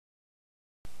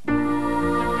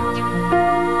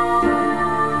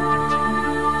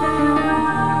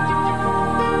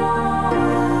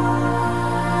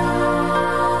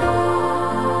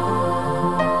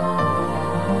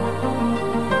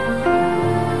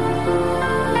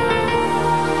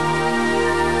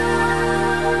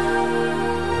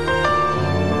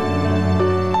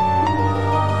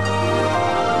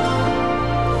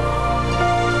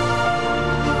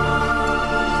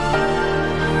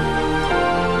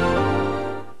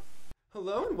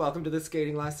everyone. Welcome to the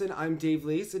skating lesson. I'm Dave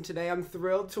Leese, and today I'm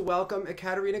thrilled to welcome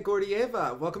Ekaterina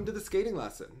Gordeeva. Welcome to the skating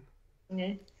lesson.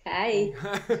 Hi.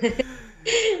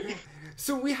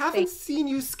 So we haven't seen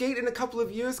you skate in a couple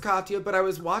of years, Katia, but I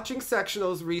was watching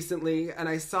sectionals recently, and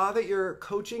I saw that you're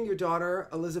coaching your daughter,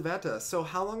 Elizaveta. So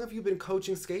how long have you been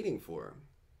coaching skating for?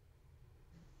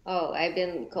 Oh, I've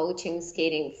been coaching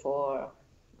skating for,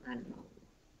 I don't know,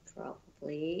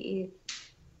 probably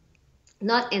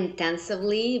not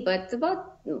intensively, but about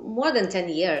more than 10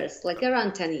 years, like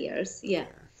around 10 years. Yeah.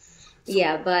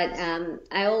 Yeah, but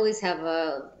I always had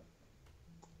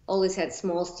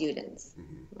small students,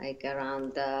 like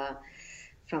around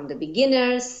from the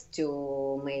beginners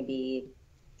to maybe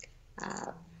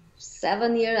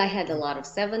 7 years. I had a lot of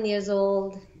 7 years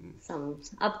old, some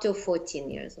up to 14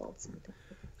 years old, something.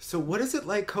 So what is it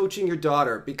like coaching your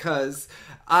daughter? Because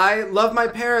I love my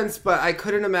parents, but I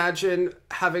couldn't imagine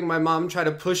having my mom try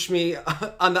to push me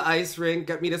on the ice rink,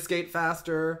 get me to skate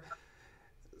faster.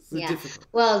 Yeah. Difficult.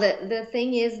 Well, the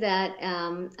thing is that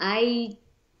I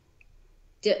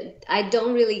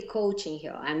don't really coach in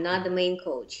here. I'm not the main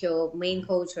coach. Your main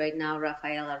coach right now,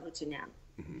 Rafaela Rutunan.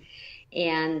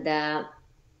 And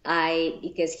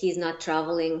because he's not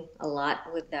traveling a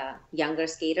lot with the younger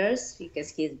skaters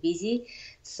because he's busy,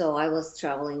 so I was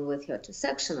traveling with her to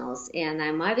sectionals, and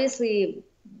I'm obviously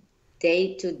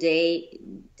day to day,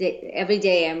 every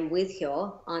day I'm with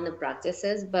her on the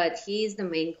practices, but he's the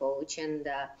main coach, and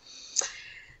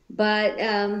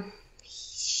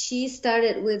she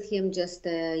started with him just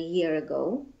a year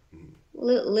ago,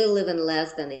 little even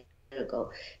less than a year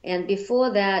ago, and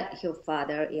before that, her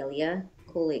father Ilya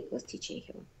Kulik was teaching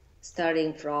him,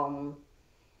 starting from,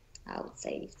 I would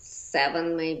say,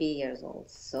 7 maybe years old.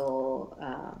 So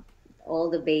all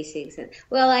the basics. And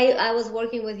well, I was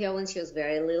working with her when she was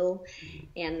very little,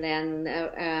 and then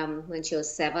when she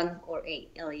was 7 or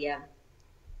 8, Ilya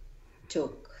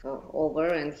took over,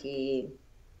 and he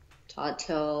taught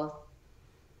her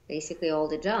basically all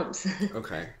the jumps.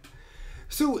 Okay.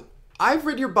 So I've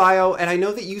read your bio, and I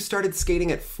know that you started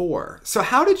skating at 4. So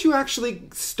how did you actually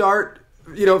start,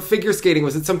 figure skating?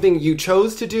 Was it something you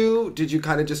chose to do? Did you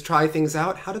kind of just try things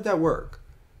out? How did that work?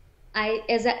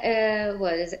 As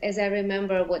I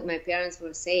remember, what my parents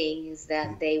were saying is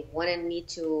that they wanted me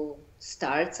to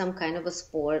start some kind of a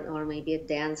sport or maybe a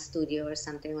dance studio or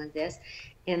something like this.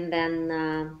 And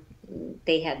then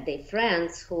they had their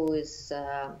friends who's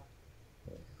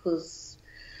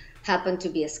happened to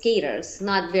be skaters,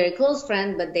 not very close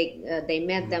friend, but they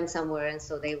met them somewhere, and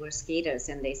so they were skaters,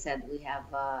 and they said, we have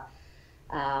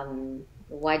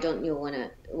why don't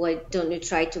you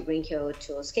try to bring her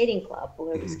to a skating club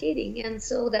where we're skating? And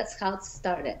so that's how it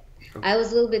started. Okay. I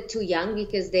was a little bit too young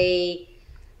because they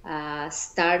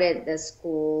started the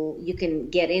school, you can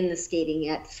get in the skating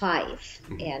at 5,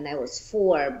 and I was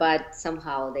 4, but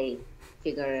somehow they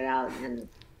figured it out, and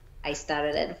I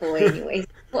started at 4 anyway.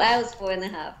 Well, I was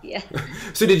 4.5, yeah.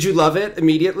 So did you love it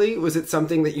immediately? Was it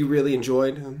something that you really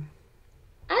enjoyed?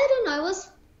 I don't know.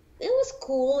 It was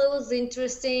cool. It was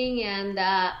interesting, and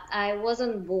I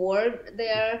wasn't bored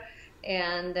there.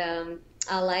 And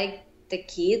I liked the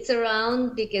kids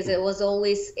around because it was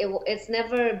always. It's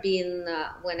never been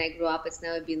when I grew up. It's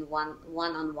never been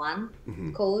one-on-one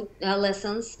code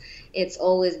lessons. It's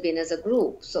always been as a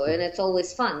group. So and it's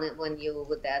always fun when you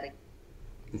with that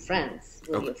friends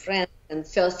with your friends. And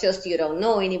first you don't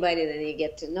know anybody, then you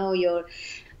get to know your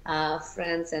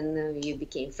friends, and you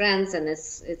became friends, and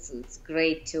it's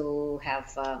great to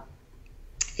have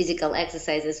physical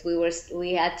exercises.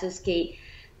 We had to skate.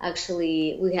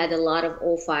 Actually, we had a lot of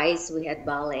off ice. We had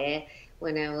ballet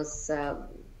when I was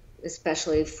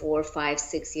especially 4, 5,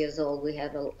 6 years old. We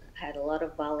had a lot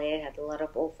of ballet, had a lot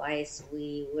of off ice.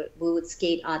 We would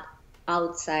skate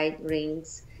outside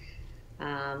rings.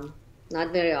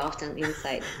 Not very often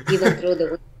inside, even through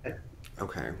the winter.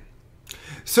 Okay.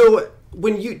 So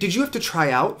did you have to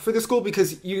try out for the school?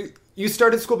 Because you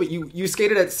started school, but you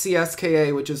skated at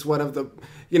CSKA, which is one of the,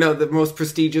 the most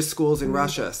prestigious schools in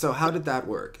Russia. So how did that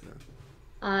work?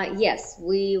 Yes,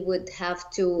 we would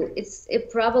have to,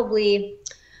 it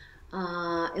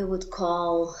would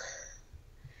call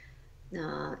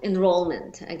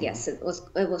enrollment, I guess. It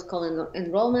was called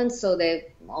enrollment. So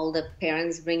all the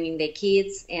parents bringing their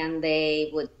kids, and they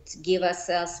would give us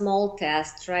a small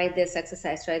test. Try this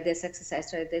exercise. Try this exercise.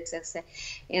 Try this exercise.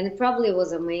 And it probably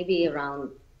was maybe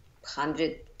around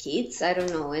 100 kids. I don't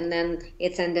know. And then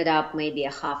it's ended up maybe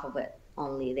a half of it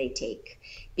only they take,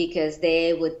 because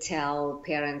they would tell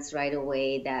parents right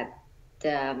away that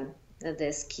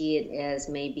this kid is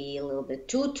maybe a little bit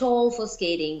too tall for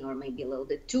skating, or maybe a little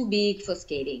bit too big for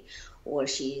skating, or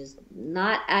she's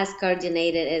not as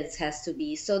coordinated as it has to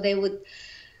be. So they would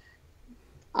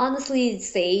honestly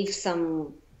save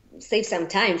some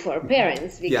time for our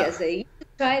parents, because they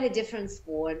tried a different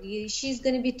sport. She's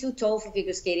going to be too tall for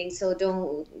figure skating, so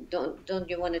don't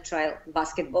you want to try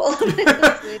basketball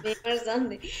swimming or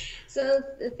something? So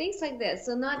things like that.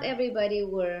 So not everybody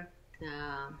were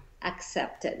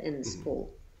accepted in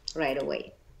school right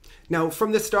away. Now,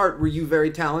 from the start, were you very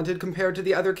talented compared to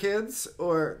the other kids,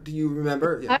 or do you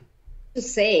remember? Yeah. Hard to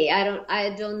say. I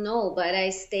don't know, but I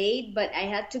stayed. But I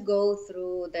had to go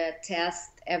through the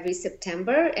test every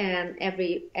September, and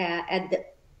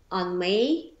around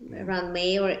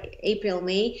May or April,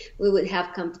 May, we would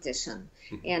have competition.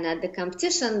 And at the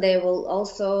competition, they will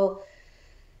also,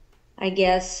 I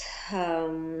guess,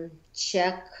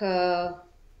 check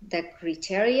the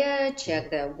criteria,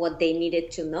 check what they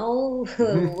needed to know,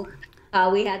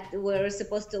 how we were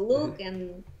supposed to look,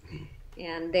 and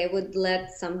they would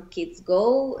let some kids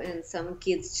go, and some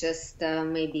kids just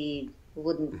maybe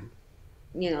wouldn't,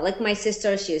 like my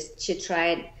sister, she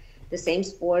tried the same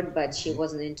sport, but she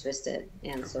wasn't interested,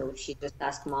 and so she just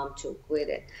asked mom to quit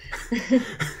it.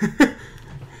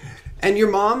 And your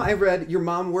mom, I read your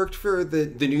mom worked for the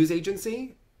news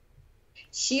agency?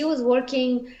 She was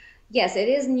working, yes, it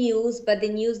is news, but the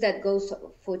news that goes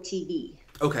for TV.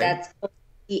 Okay. That's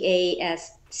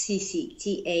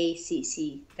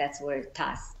TACC. That's where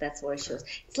TASS. That's where it shows.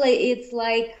 It's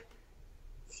like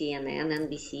CNN,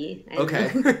 NBC.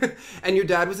 Okay. And your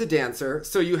dad was a dancer,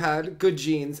 so you had good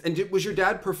genes. And was your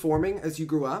dad performing as you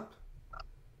grew up?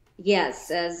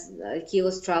 Yes, as he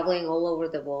was traveling all over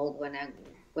the world when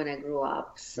I grew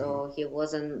up, so he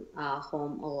wasn't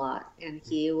home a lot, and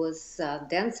he was a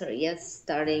dancer. Yes,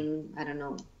 starting, I don't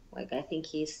know, like I think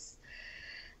he's.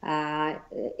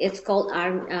 It's called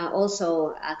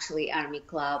also actually Army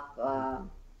Club. How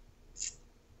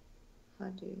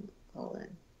do you call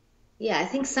it? Yeah, I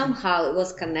think somehow it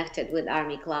was connected with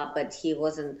Army Club, but he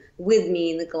wasn't with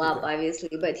me in the club, obviously.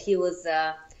 But he was.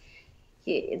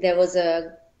 There was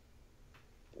a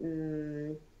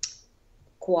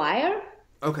choir.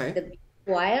 Okay. The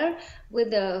choir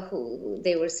with who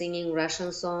they were singing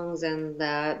Russian songs, and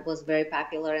that was very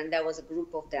popular. And there was a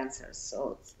group of dancers,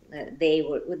 so they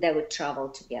would travel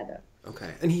together.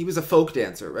 Okay, and he was a folk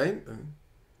dancer, right?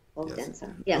 Folk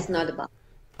dancer, yes, not a ballet.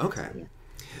 Okay. Yeah.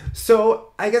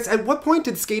 So I guess at what point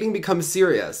did skating become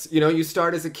serious? You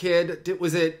start as a kid.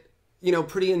 Was it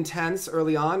pretty intense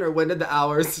early on, or when did the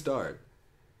hours start?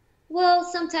 Well,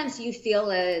 sometimes you feel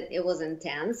it was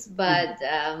intense, but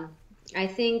I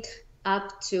think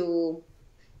up to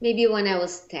maybe when I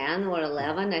was 10 or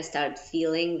 11, I started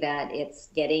feeling that it's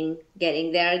getting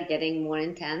there, getting more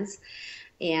intense.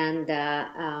 And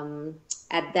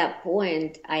at that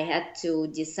point, I had to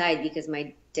decide, because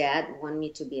my dad wanted me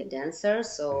to be a dancer,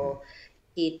 so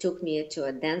he took me to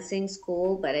a dancing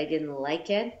school, but I didn't like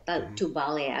it. To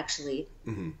ballet, actually.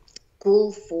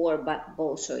 School for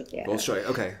Bolshoi. Yeah. Bolshoi,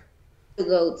 okay. To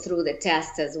go through the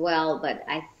test as well, but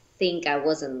I think I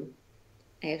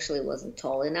actually wasn't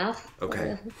tall enough.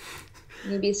 Okay.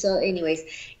 Maybe so. Anyways,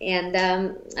 and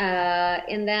then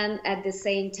at the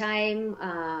same time,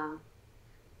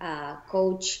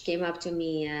 coach came up to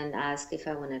me and asked if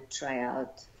I want to try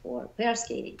out for pair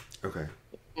skating. Okay.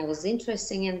 I was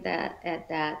interested in that,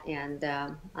 and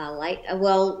I like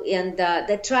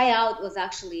the tryout was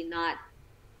actually not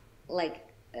like.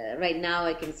 Right now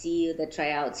I can see the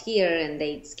tryouts here, and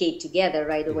they skate together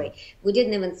right away. We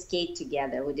didn't even skate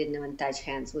together. We didn't even touch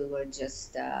hands. We were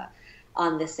just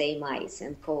on the same ice,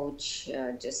 and coach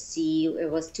it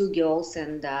was two girls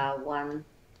and one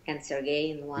and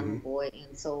Sergei and one boy.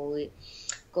 And so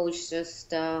coach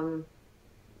just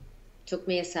took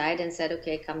me aside and said,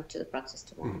 okay, come to the practice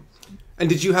tomorrow. And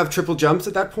did you have triple jumps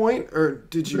at that point, or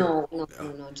did you? No,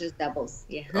 just doubles.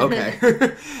 Yeah.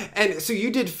 Okay. And so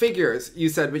you did figures, you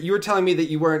said, but you were telling me that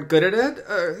you weren't good at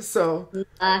it, so.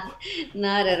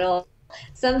 Not at all.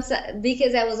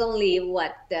 Because I was only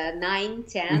 9,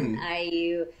 10.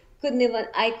 I couldn't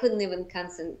even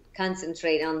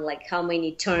concentrate on like how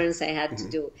many turns I had to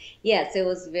do. Yes, it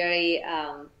was very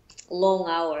long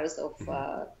hours of.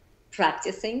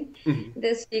 Practicing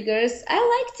these figures.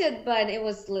 I liked it, but it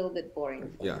was a little bit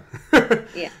boring. Yeah.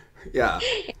 Yeah. Yeah.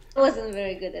 I wasn't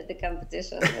very good at the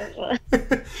competition.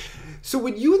 So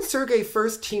when you and Sergei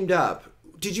first teamed up,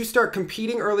 did you start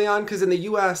competing early on? Because in the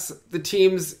U.S., the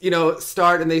teams,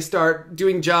 start and they start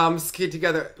doing jumps, skate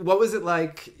together. What was it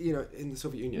like, in the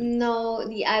Soviet Union? No,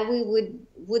 we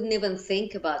wouldn't even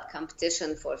think about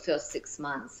competition for first 6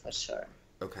 months, for sure.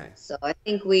 Okay. So I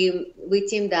think we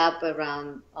teamed up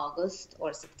around August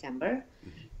or September,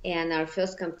 and our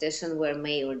first competition were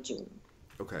May or June.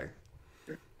 Okay.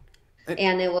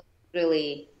 And it was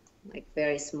really like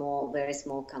very small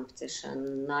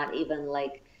competition, not even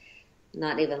like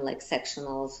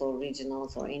sectionals or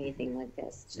regionals or anything like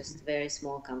this, just very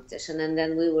small competition. And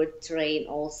then we would train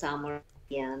all summer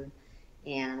again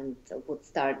and would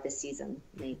start the season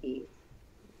maybe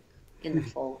in the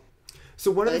fall.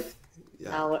 So one of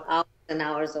hours and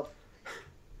hours of,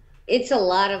 it's a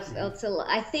lot of,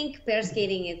 I think pair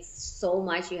skating, it's so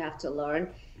much you have to learn.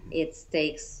 It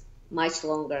takes much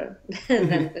longer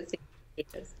than the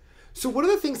skaters. So one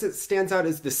of the things that stands out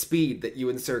is the speed that you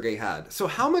and Sergei had. So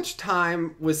how much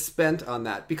time was spent on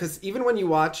that? Because even when you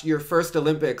watch your first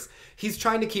Olympics, he's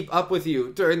trying to keep up with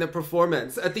you during the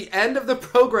performance. At the end of the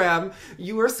program,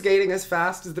 you were skating as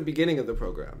fast as the beginning of the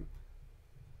program.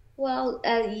 Well,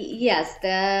 yes,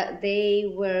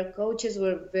 coaches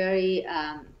were very,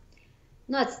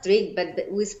 not strict, but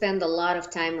we spent a lot of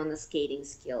time on the skating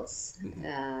skills,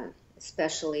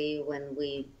 especially when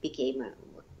we became a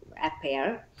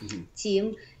pair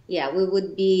team. Yeah, we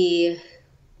would be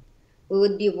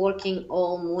working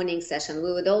all morning session.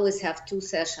 We would always have 2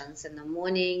 sessions in the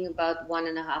morning, about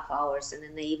 1.5 hours, and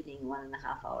in the evening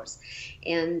 1.5 hours,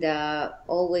 and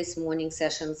always morning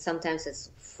sessions. Sometimes it's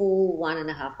full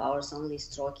 1.5 hours, only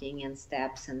stroking and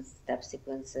step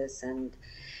sequences, and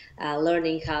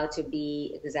learning how to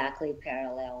be exactly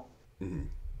parallel,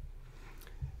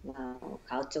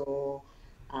 how to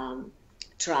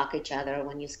track each other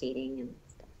when you're skating and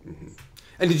stuff.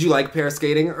 And did you like pair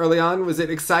skating early on? Was it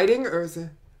exciting, or is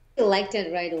it? I liked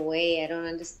it right away. I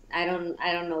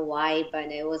don't know why,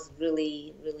 but it was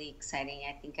really, really exciting.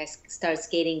 I think I started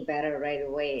skating better right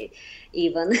away,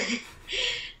 even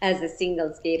as a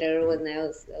single skater when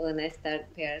I started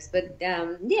pairs. But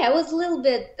yeah, it was a little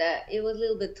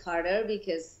bit harder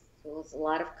because it was a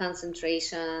lot of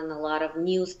concentration, a lot of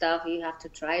new stuff you have to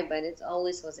try, but it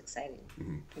always was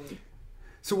exciting.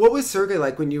 So what was Sergei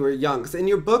like when you were young? 'Cause in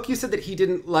your book, you said that he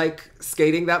didn't like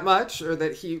skating that much, or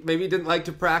that he maybe didn't like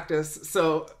to practice.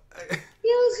 So he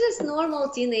was just normal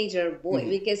teenager boy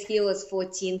because he was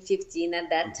 14, 15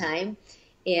 at that time.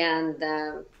 And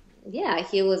yeah,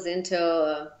 he was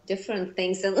into different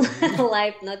things in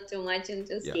life, not too much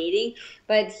into skating,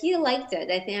 but he liked it.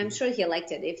 I'm sure he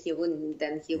liked it. If he wouldn't,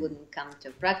 then he wouldn't come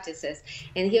to practices.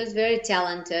 And he was very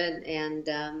talented,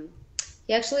 and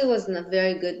he actually was a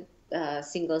very good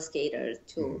single skater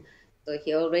too. So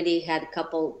he already had a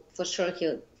couple, for sure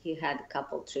he had a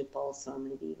couple triples, or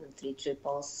maybe even 3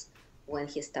 triples when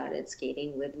he started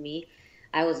skating with me.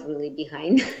 I was really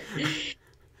behind.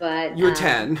 But you were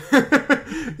 10.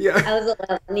 Yeah. I was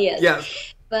 11, yes.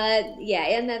 Yes. But yeah,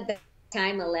 and at that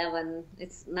time 11,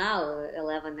 it's now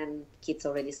 11 and kids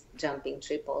already jumping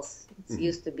triples. It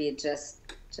used to be just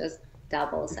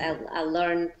doubles. I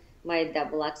learned my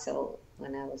double axel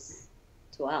when I was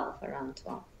around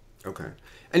 12. Okay.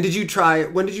 And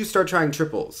when did you start trying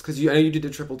triples? Because I know you did the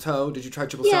triple toe. Did you try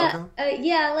triple salto?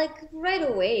 Yeah, like right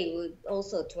away.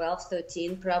 Also 12,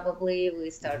 13 probably. We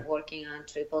started working on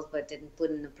triples, but didn't put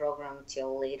in the program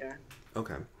till later.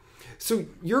 Okay. So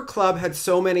your club had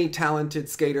so many talented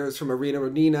skaters from Irina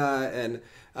Rodnina and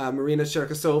Marina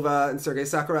Cherkasova and Sergei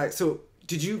Sakurai. So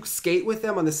did you skate with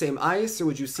them on the same ice, or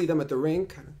would you see them at the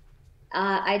rink?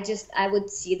 I would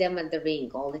see them at the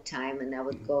rink all the time, and I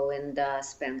would go and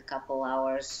spend a couple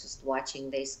hours just watching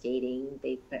they skating,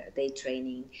 they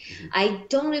training. I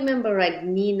don't remember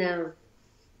Nina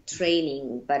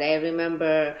training, but I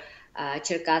remember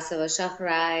Cherkasova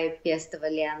Shahrai, Pestova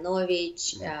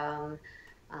Leonovich,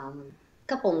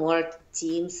 couple more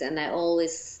teams, and I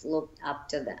always looked up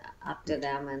to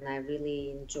them, and I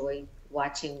really enjoyed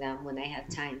watching them when I had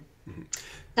time.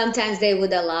 Sometimes they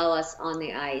would allow us on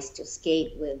the ice to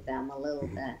skate with them a little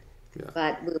bit,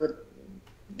 but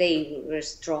they were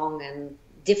strong and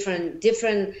different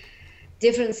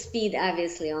speed,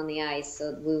 obviously, on the ice.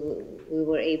 So we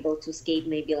were able to skate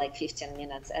maybe like 15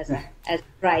 minutes as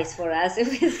price for us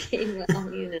if we skate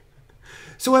well,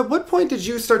 So at what point did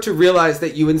you start to realize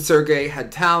that you and Sergei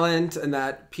had talent and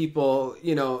that people,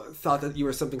 thought that you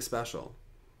were something special?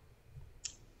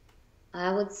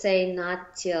 I would say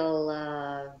not till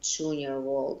junior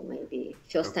world, maybe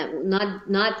first time.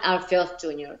 Not our first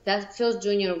junior. That first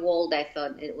junior world, I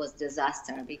thought it was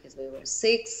disaster because we were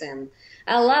 6, and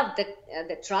I loved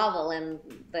the travel and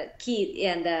the kid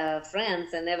and the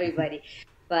friends and everybody,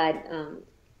 but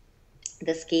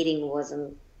the skating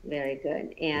wasn't very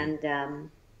good. And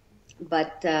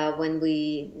but when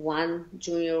we won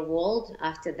junior world,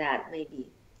 after that, maybe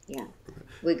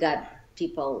we got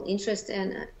people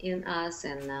interested in us,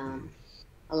 and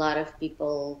a lot of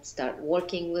people start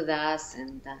working with us,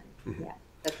 and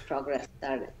the progress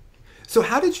started. So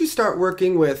how did you start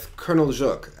working with Colonel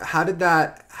Zhuk? How did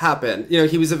that happen? You know,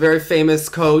 he was a very famous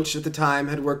coach at the time,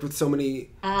 had worked with so many...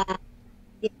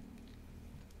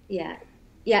 Yeah.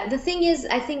 The thing is,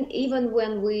 I think even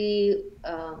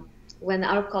when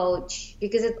our coach,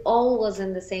 because it all was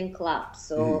in the same club,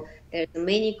 so there's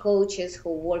many coaches who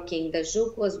working. The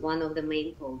Zhuk was one of the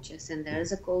main coaches, and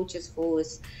there's a coaches who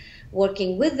is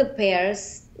working with the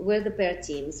pairs, with the pair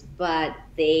teams, but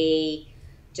they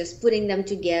just putting them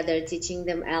together, teaching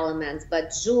them elements. But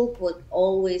Zhuk would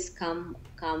always come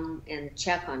and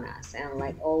check on us, and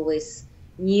like always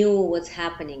knew what's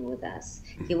happening with us.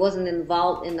 He wasn't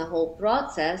involved in the whole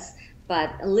process,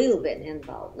 but a little bit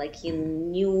involved. Like he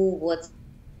knew what's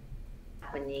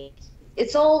happening.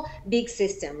 It's all big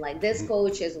system. Like this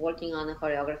coach is working on the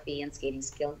choreography and skating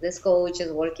skills. This coach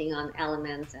is working on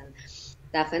elements and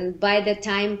stuff. And by the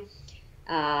time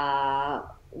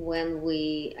when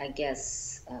we, I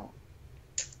guess,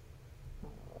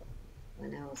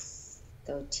 when I was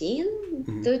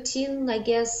 13, I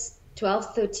guess,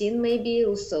 12, 13 maybe,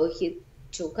 so he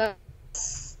took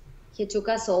us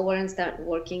over and started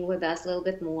working with us a little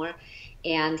bit more,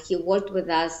 and he worked with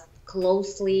us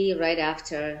closely right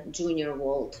after Junior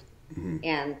World,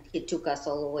 and he took us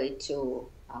all the way to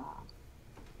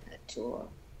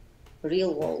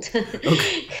real world.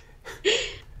 Okay.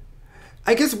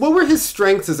 I guess, what were his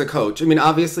strengths as a coach? I mean,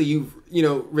 obviously you've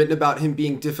written about him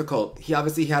being difficult. He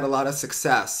obviously had a lot of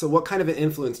success. So what kind of an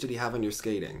influence did he have on your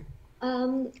skating?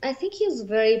 I think he was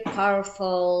very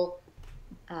powerful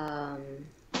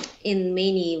in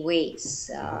many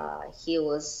ways. He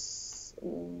was,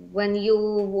 when you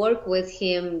work with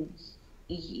him,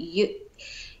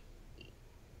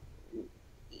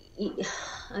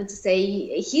 I'd say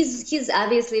he's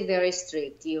obviously very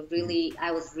strict.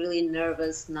 I was really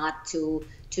nervous not to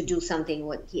do something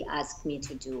what he asked me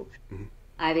to do.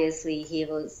 Obviously,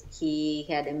 he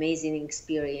had amazing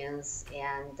experience,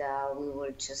 and we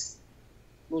were just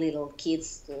little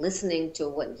kids listening to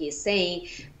what he's saying.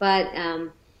 But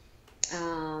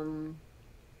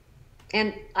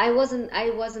and I wasn't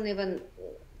even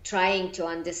trying to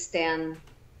understand.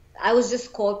 I was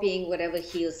just copying whatever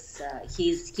he was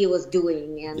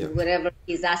doing, and whatever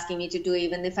he's asking me to do,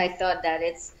 even if I thought that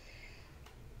it's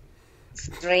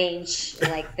strange,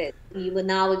 like that.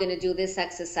 Now we're going to do this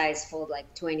exercise for like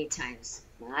 20 times.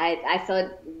 I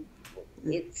thought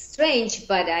it's strange,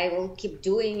 but I will keep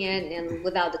doing it and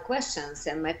without the questions.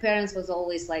 And my parents was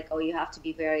always like, "Oh, you have to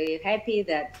be very happy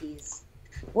that he's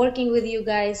working with you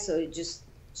guys, so just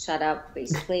shut up,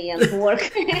 basically, and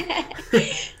work."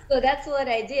 So that's what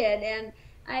I did, and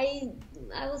I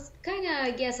was kind of,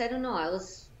 I guess, I don't know, I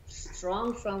was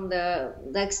strong from the,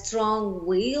 like, strong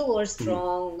will or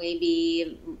strong,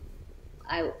 maybe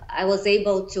I was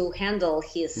able to handle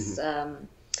his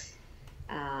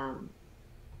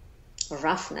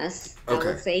roughness. Okay.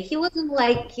 I would say he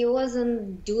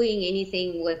wasn't doing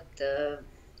anything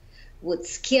would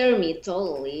scare me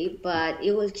totally, but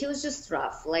he was just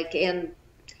rough, like, and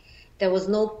there was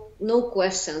no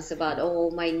questions about,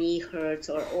 oh, my knee hurts,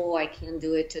 or, oh, I can't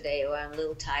do it today, or I'm a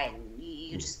little tired.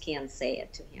 You just can't say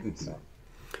it to him. So.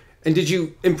 And did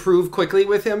you improve quickly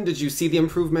with him? Did you see the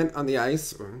improvement on the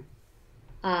ice? Or?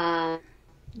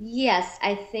 Yes,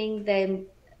 I think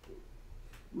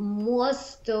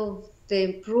most of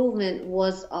the improvement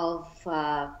was of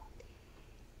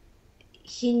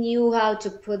he knew how to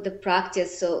put the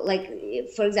practice. So, like,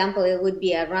 for example, it would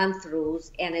be a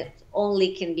run-throughs, and it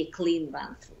only can be clean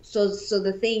run-throughs. So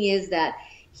the thing is that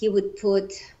he would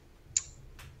put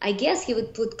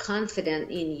confidence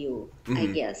in you, I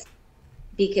guess,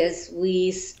 because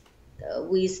we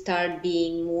start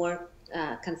being more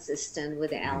consistent with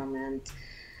the element,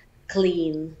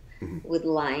 clean with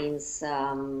lines,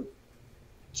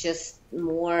 just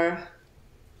more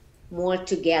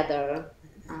together.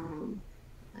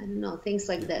 I don't know, things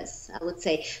like this, I would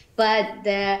say. But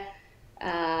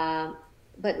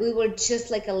we were just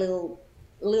like a little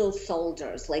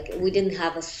soldiers. Like, we didn't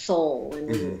have a soul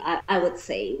when I would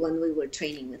say, when we were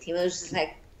training with him. It was just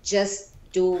like, just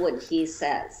do what he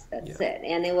says. That's it.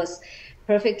 And it was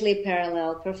perfectly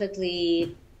parallel,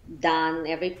 perfectly done,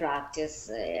 every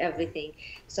practice, everything.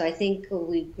 So I think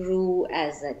we grew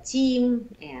as a team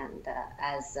and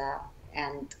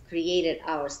and created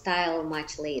our style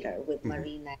much later with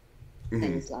Marina and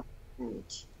Stanislav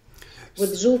Leonovich.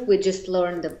 With Zhuk, we just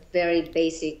learned the very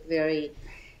basic, very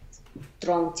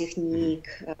strong technique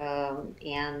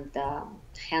and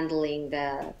handling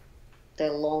the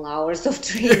long hours of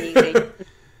training.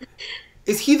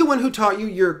 Is he the one who taught you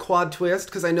your quad twist?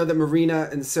 Because I know that Marina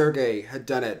and Sergei had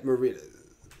done it.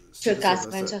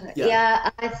 Cherkasov and Chakra. Yeah,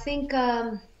 I think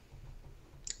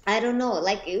I don't know.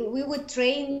 Like we would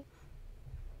train.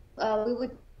 We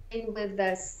would train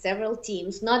with several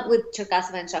teams, not with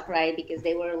Cherkasov and Chakrai because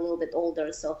they were a little bit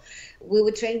older. So we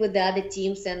would train with the other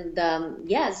teams, and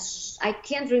yes, I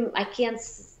can't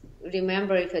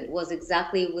remember if it was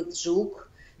exactly with Zhuk,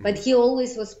 but he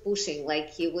always was pushing. Like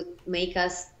he would make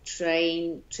us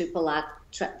train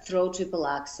throw triple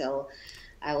axel.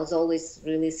 I was always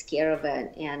really scared of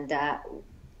it, and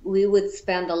we would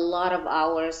spend a lot of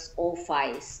hours off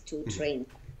ice to train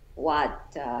quad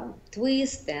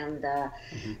twist and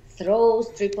throws,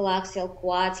 triple axial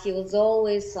quads. He was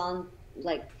always on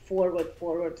like forward,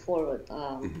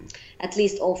 at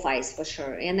least off ice for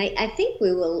sure. And I think we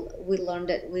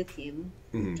learned it with him.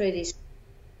 Pretty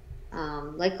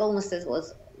sure. Like almost as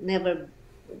was never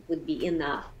would be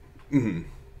enough.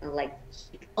 Like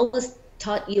he almost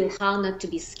taught you how not to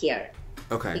be scared.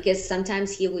 Okay. Because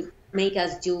sometimes he would make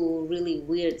us do really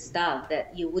weird stuff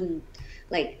that you wouldn't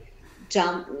like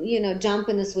jump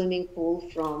in a swimming pool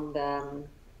from the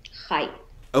height.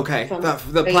 Okay. From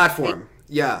the platform.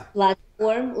 Yeah.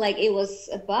 Platform, like it was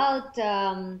about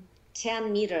 10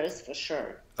 meters for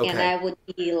sure. Okay. And I would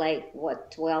be like,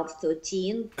 12,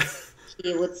 13.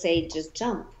 He would say, just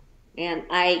jump. And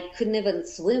I couldn't even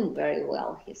swim very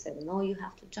well. He said, no, you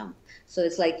have to jump. So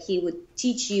it's like he would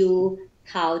teach you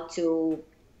how to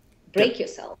break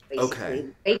yourself,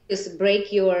 basically. Okay.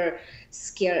 Break your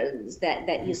scares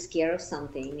that you're scared of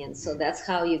something. And so that's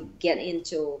how you get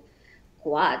into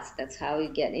quads. That's how you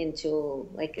get into,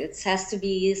 like, it has to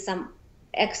be some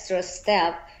extra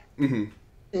step to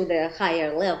the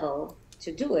higher level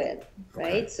to do it,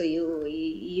 right? Okay. So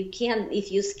you can't,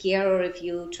 if you're scared or if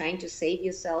you're trying to save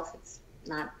yourself,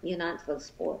 you're not for the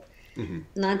sport,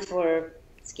 not for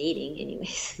skating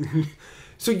anyways.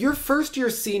 So your first year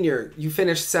senior, you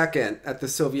finished second at the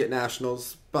Soviet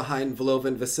Nationals behind Vlhova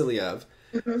and Vasilyev.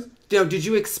 Did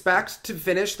you expect to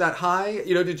finish that high?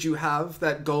 Did you have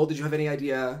that goal? Did you have any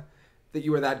idea that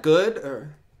you were that good?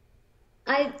 Or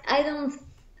I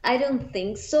don't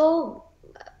think so.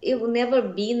 It will never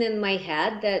been in my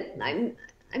head that I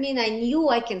knew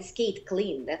I can skate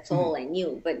clean. That's all I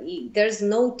knew. But there's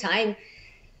no time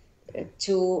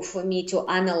for me to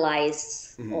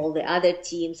analyze all the other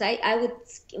teams.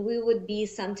 We would be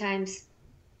sometimes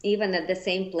even at the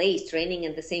same place, training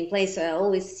at the same place. So I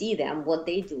always see them, what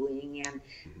they're doing.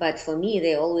 But for me,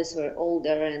 they always were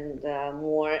older and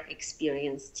more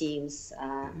experienced teams.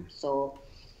 So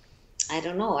I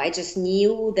don't know. I just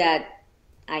knew that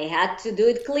I had to do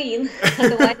it clean,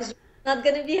 otherwise I'm not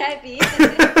going to be happy.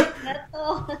 That's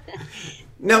all.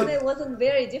 No, it wasn't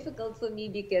very difficult for me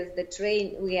because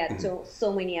we had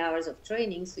so many hours of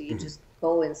training, so you just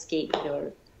go and skate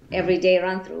your everyday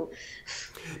run through.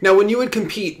 Now, when you would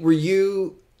compete, were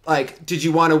you like, did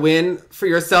you want to win for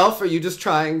yourself, or are you just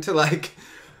trying to like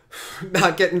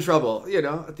not get in trouble,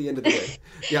 at the end of the day?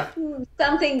 Yeah.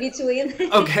 Something between.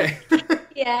 Okay.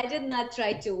 Yeah, I did not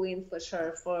try to win for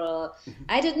sure.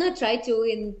 I did not try to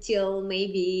win till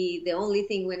maybe the only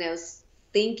thing when I was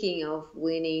thinking of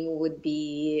winning would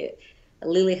be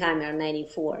Lillehammer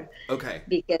 94. Okay.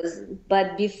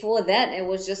 But before that, it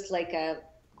was just like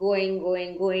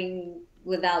going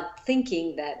without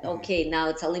thinking that, okay, now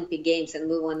it's Olympic Games and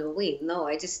we want to win. No,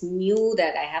 I just knew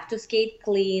that I have to skate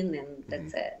clean and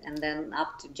that's it. And then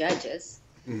up to judges.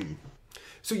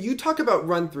 So you talk about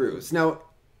run-throughs. Now,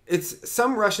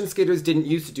 some Russian skaters didn't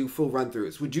used to do full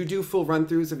run-throughs. Would you do full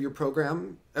run-throughs of your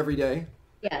program every day?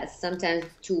 Yes, sometimes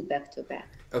 2 back-to-back.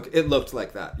 Okay, it looked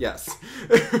like that, yes.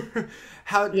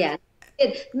 Yeah,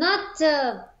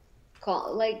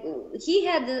 like he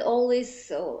had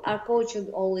always, our coach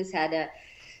always had a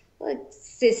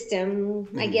system,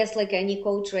 I guess like any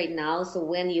coach right now. So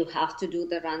when you have to do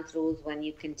the run-throughs, when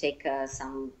you can take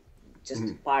some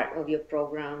part of your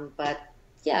program. But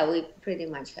yeah, we pretty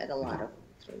much had a lot of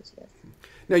run-throughs, yes.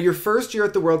 Now, your first year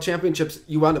at the World Championships,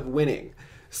 you wound up winning.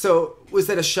 So was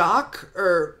that a shock,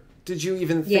 or did you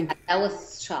even think? Yeah, that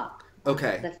was a shock.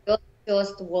 Okay. The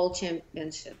first World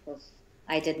Championship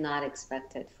I did not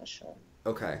expect it for sure.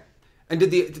 Okay. And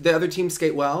did the other team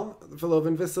skate well, Vlhova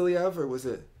and Vasilyev, or was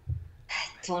it? I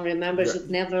don't remember. She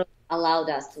never allowed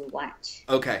us to watch.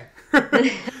 Okay.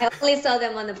 I only saw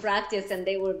them on the practice, and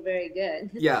they were very good.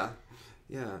 Yeah.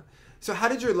 So how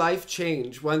did your life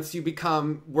change once you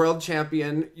become world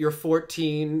champion? You're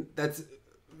 14. That's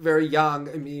very young.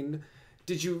 I mean,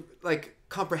 did you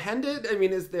comprehend it? I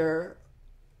mean, is there?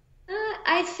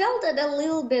 I felt it a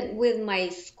little bit with my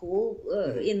school,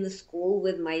 in the school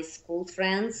with my school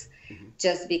friends,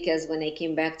 just because when I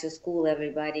came back to school,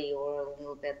 everybody were a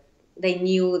little bit. They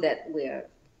knew that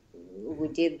we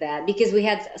did that because we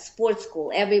had a sports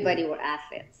school. Everybody were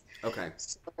athletes. Okay.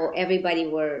 So everybody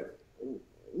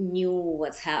knew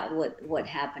what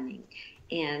happening,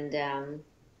 and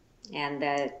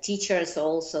the teachers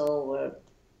also were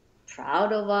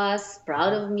proud of us,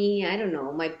 proud of me. I don't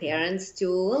know, my parents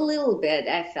too, a little bit.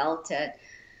 I felt it,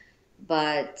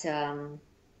 but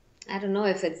I don't know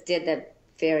if it did a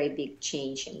very big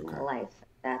change in my life at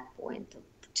that point.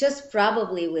 Just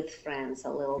probably with friends a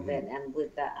little bit and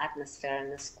with the atmosphere in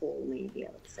the school, maybe, I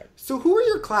would say. So who were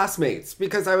your classmates?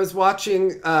 Because I was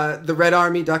watching the Red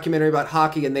Army documentary about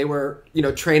hockey, and they were,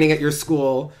 training at your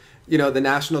school, the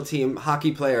national team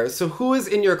hockey players. So who is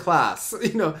in your class?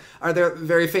 Are there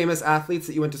very famous athletes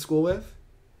that you went to school with?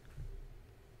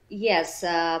 Yes,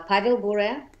 Pavel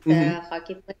Bure, the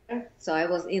hockey player. So I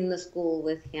was in the school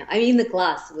with him. I mean, in the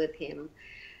class with him.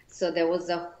 So there was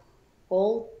a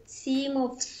whole team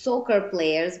of soccer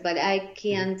players, but I'm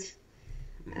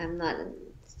not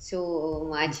too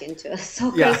much into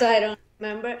soccer, so I don't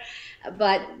remember.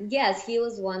 But yes, he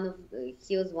was one of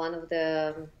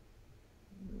the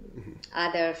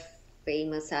other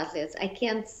famous athletes. I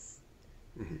can't.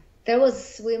 There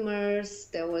was swimmers,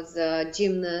 there was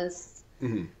gymnasts,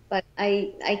 but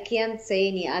I can't say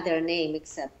any other name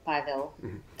except Pavel.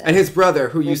 And his brother,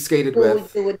 who you skated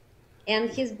with.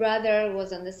 And his brother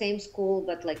was on the same school,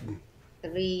 but like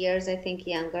 3 years, I think,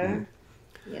 younger.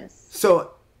 Yes.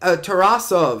 So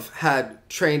Tarasov had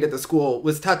trained at the school.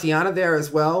 Was Tatiana there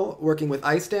as well, working with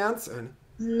ice dance? Or?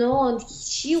 No,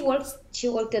 she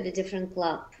worked at a different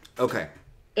club. Okay.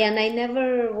 And I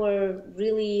never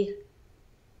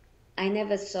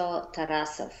saw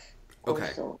Tarasov. Okay.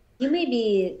 Also.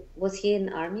 Was he in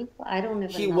army? I don't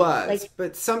even know. He was,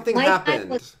 but something happened. My time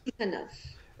was quick enough.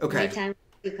 Okay. My time was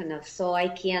quick enough, so I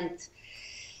can't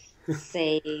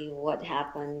say what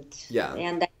happened. Yeah.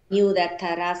 And I knew that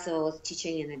Tarasov was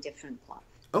teaching in a different club.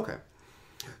 Okay.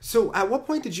 So at what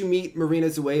point did you meet Marina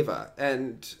Zoueva?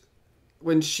 And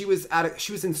when she was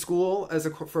in school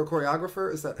for a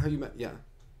choreographer? Is that how you met? Yeah.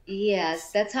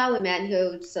 Yes, that's how we met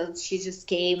her. So she just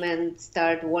came and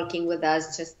started working with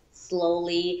us just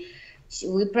slowly.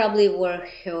 We probably were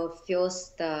her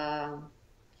first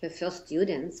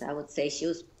students, I would say. She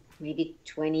was maybe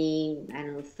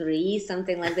 23,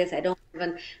 something like this. I don't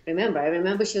even remember. I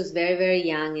remember she was very, very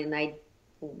young, and I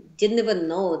didn't even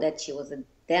know that she was a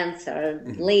dancer.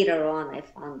 Later on, I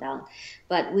found out.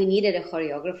 But we needed a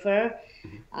choreographer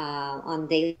on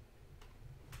daily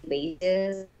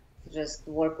basis, just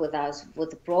work with us with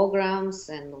the programs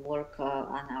and work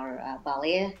on our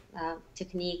ballet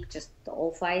technique, just the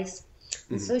off-ice.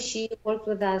 And so she worked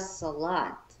with us a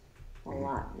lot,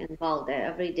 involved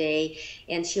every day.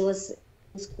 And she was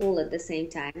in school at the same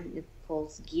time. It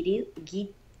calls Gitis,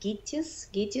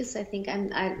 I think.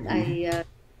 I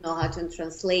know how to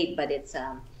translate, but it's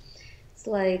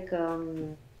like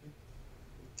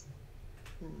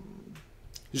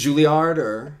Juilliard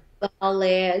or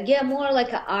ballet, yeah, more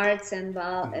like arts and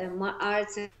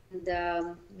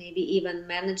maybe even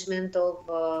management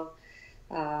of.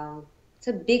 It's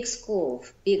a big school,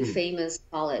 famous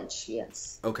college.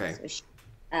 Yes. Okay. So she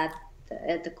at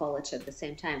the college at the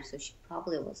same time, so she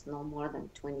probably was no more than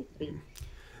 23.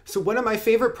 So one of my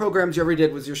favorite programs you ever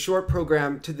did was your short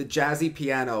program to the jazzy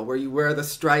piano, where you wear the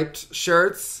striped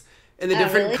shirts in the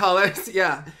different colors.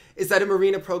 Yeah. Is that a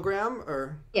Marina program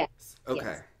or? Yes. Okay.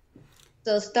 Yes.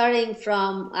 So starting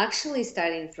from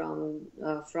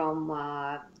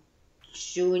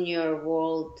Junior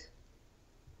World.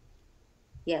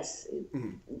 Yes,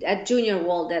 at Junior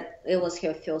World, that it was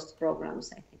her first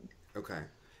programs, I think. Okay.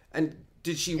 And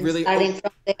did she really? Starting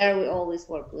from there, we always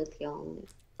work with her only.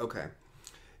 Okay.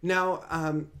 Now,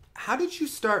 how did you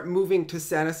start moving to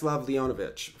Stanislav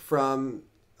Leonovich from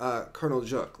Colonel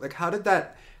Zhuk? Like, how did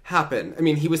that happen? I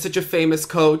mean, he was such a famous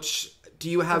coach. Do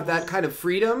you have that kind of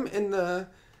freedom in the?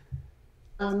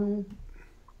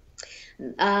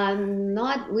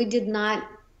 We did not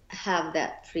have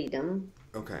that freedom.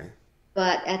 Okay.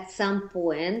 But at some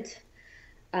point,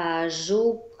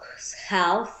 Zhuk's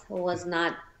health was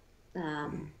not,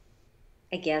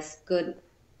 I guess, good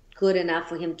enough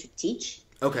for him to teach.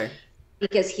 Okay.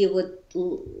 Because he wouldn't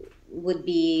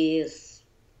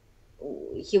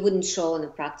show in the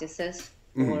practices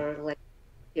for like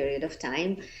a period of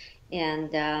time, and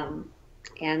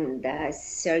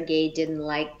Sergei didn't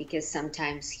like, because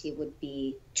sometimes he would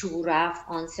be too rough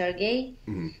on Sergei.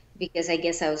 Because I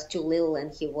guess I was too little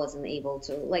and he wasn't able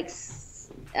to, like,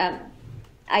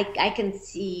 I can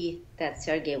see that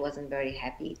Sergei wasn't very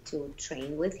happy to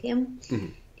train with him.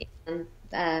 And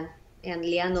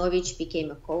Leonovich became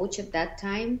a coach at that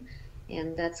time,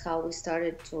 And that's how we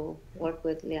started to work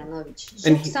with Leonovich.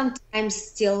 And Zhuk sometimes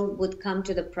still would come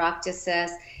to the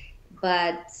practices,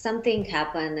 but something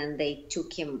happened and they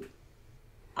took him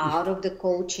out of the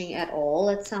coaching at all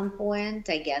at some point.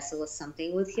 I guess it was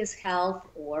something with his health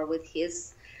or with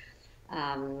his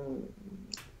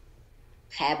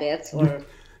habits, or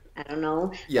I don't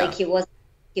know. Yeah. Like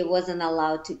he wasn't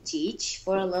allowed to teach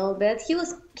for a little bit.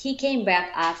 He came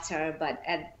back after, but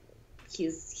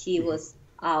he was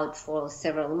out for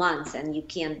several months, and you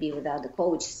can't be without the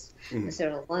coach for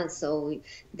several months. So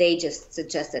they just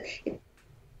suggested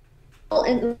all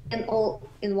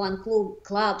in one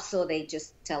club. So they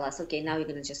just tell us, okay, now you're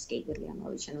gonna just skate with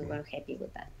Leonovich, and we were happy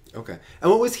with that. Okay. And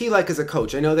what was he like as a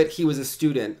coach? I know that he was a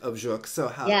student of Zhuk. So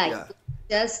how? Yeah.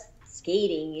 Just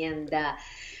skating, and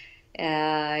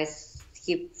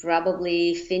he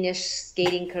probably finished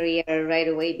skating career right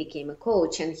away, became a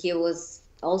coach, and he was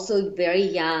also very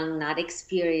young, not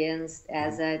experienced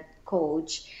as a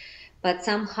coach, but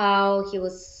somehow he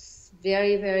was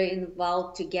very, very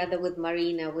involved together with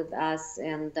Marina, with us,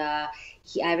 and I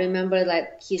remember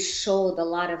that he showed a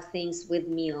lot of things with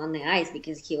me on the ice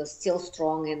because he was still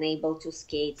strong and able to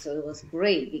skate, so it was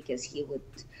great because he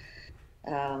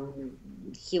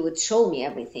would show me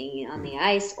everything on the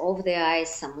ice, off the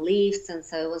ice, some lifts, and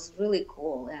so it was really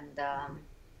cool, and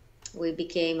we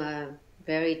became a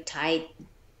very tight,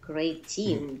 great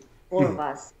team, four of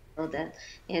us,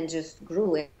 and just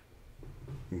grew.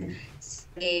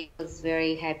 I was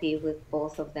very happy with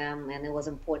both of them, and it was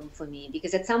important for me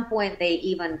because at some point they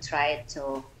even tried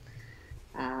to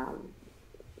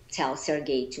tell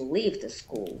Sergei to leave the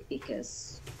school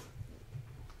because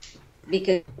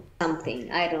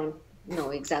something, I don't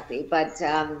know exactly, but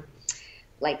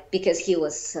because he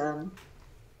was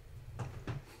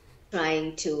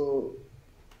trying to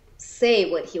say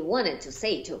what he wanted to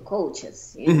say to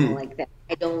coaches, know, like that.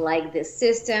 I don't like this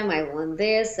system. I want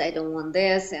this. I don't want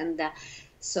this. And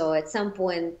so at some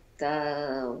point,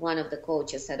 one of the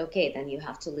coaches said, okay, then you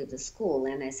have to leave the school.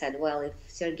 And I said, well, if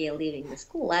Sergei leaving the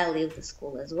school, I'll leave the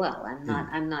school as well.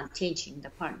 I'm not changing the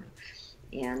partner.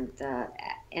 And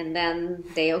then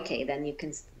then you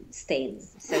can stay.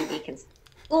 Sergei can stay.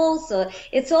 So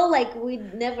it's all like we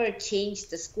never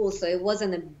changed the school, so it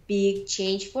wasn't a big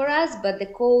change for us, but the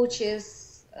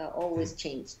coaches always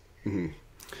changed.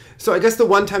 So I guess the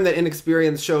one time that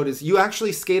inexperience showed is you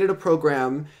actually skated a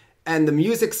program and the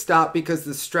music stopped because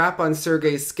the strap on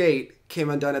Sergei's skate came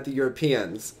undone at the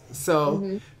Europeans.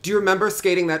 So do you remember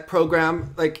skating that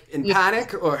program like in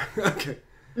panic or? Okay.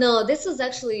 No, this was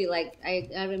actually like,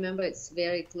 I remember it's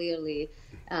very clearly.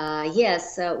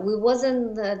 Yes, we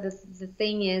wasn't, the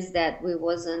thing is that we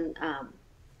wasn't,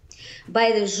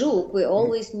 by the Zhuk, we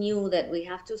always knew that we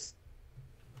have to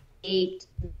skate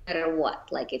no matter what.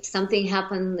 Like if something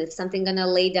happened, if something gonna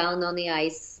lay down on the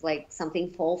ice, like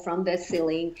something fall from the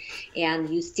ceiling, and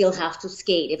you still have to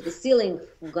skate. If the ceiling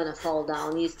gonna fall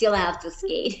down, you still have to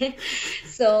skate.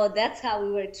 So that's how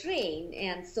we were trained,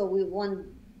 and so we won't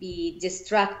be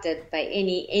distracted by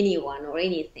anyone or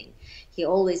anything. He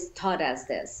always taught us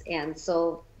this, and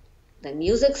so the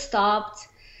music stopped,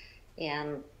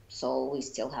 and so we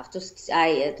still have to.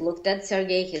 I looked at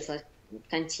Sergei. He's like,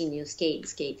 continue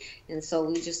skate, and so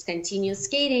we just continued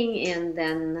skating, and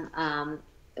then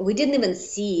we didn't even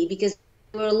see because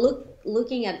we were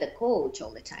looking at the coach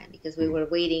all the time because we were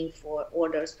waiting for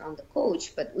orders from the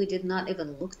coach, but we did not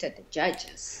even look at the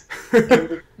judges.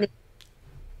 And we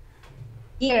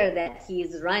hear that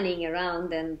he's running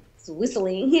around and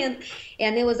whistling,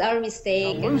 and it was our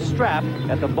mistake. A loose strap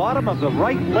at the bottom of the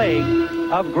right leg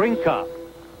of Grinkov.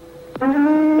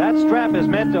 That strap is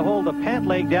meant to hold the pant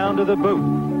leg down to the boot.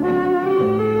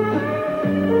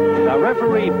 Now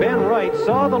referee Ben Wright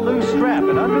saw the loose strap,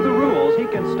 and under the rules he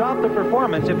can stop the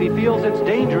performance if he feels it's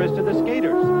dangerous to the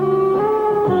skaters.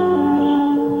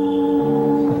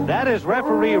 That is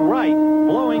referee Wright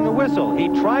blowing the whistle. He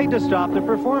tried to stop the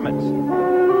performance.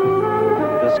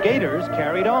 The skaters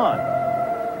carried on.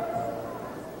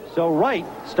 So Wright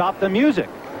stopped the music.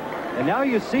 And now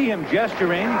you see him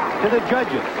gesturing to the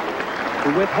judges to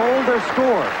withhold their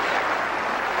scores.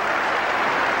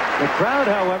 The crowd,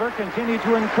 however, continued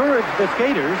to encourage the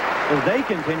skaters as they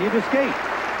continue to skate.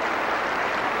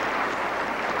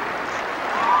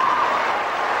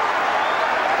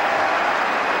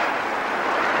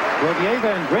 Gordeeva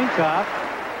and Grinkov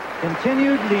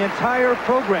continued the entire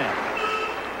program.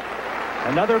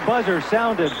 Another buzzer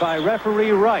sounded by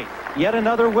referee Wright. Yet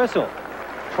another whistle,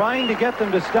 trying to get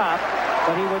them to stop,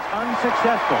 but he was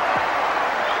unsuccessful.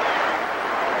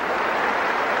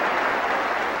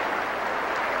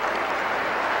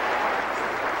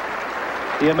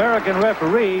 The American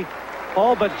referee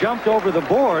all but jumped over the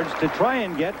boards to try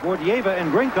and get Gordeeva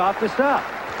and Grinkov to stop.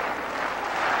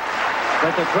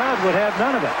 But the crowd would have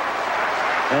none of it.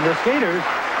 And the skaters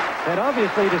had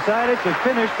obviously decided to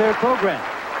finish their program.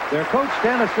 Their coach,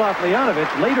 Stanislav Leonovich,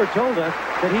 later told us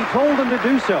that he told them to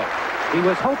do so. He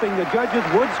was hoping the judges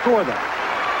would score them.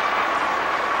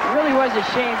 It really was a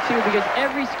shame, too, because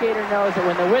every skater knows that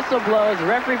when the whistle blows, the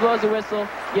referee blows the whistle,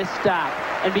 you stop.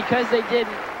 And because they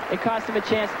didn't, it cost them a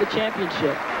chance at the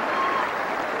championship.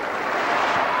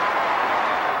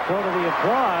 So to the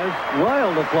applause,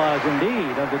 wild applause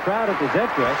indeed, of the crowd at the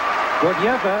Zetra,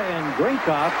 Gordeeva and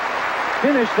Grinkov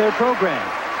finished their program.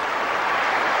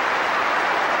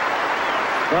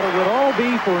 But it would all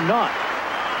be for naught.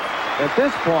 At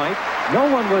this point, no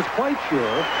one was quite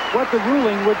sure what the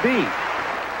ruling would be.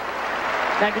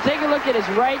 Now, if you take a look at his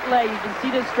right leg, you can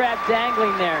see the strap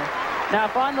dangling there. Now,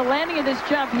 if on the landing of this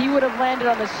jump, he would have landed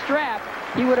on the strap,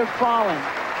 he would have fallen.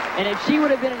 And if she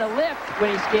would have been in a lift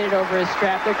when he skated over his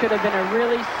strap, there could have been a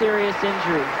really serious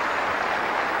injury.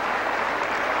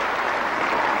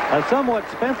 A somewhat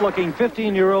spent-looking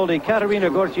 15-year-old Ekaterina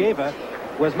Gordeeva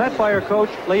was met by her coach,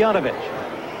 Leonovich.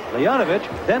 Leonovich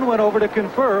then went over to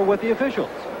confer with the officials.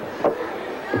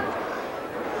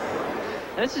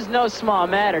 This is no small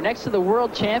matter. Next to the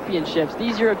World Championships,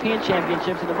 these European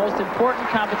Championships are the most important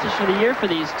competition of the year for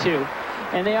these two.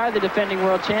 And they are the defending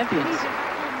world champions.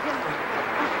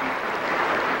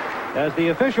 As the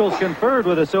officials conferred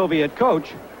with the Soviet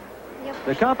coach,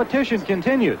 the competition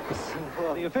continued.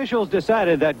 The officials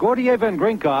decided that Gordeeva and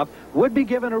Grinkov would be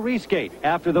given a reskate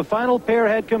after the final pair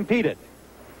had competed.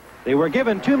 They were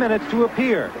given 2 minutes to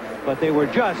appear, but they were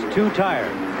just too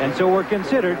tired, and so were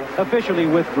considered officially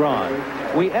withdrawn.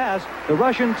 We asked the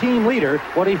Russian team leader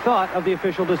what he thought of the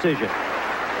official decision.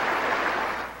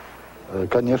 Of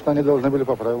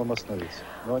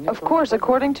course,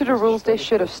 according to the rules, they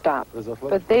should have stopped,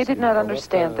 but they did not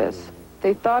understand this.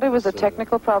 They thought it was a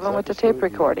technical problem with the tape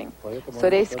recording, so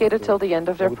they skated till the end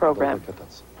of their program.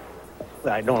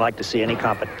 I don't like to see any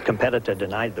competitor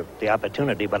denied the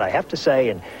opportunity, but I have to say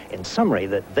in summary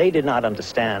that they did not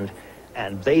understand,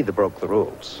 and they broke the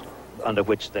rules under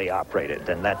which they operated,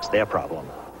 and that's their problem.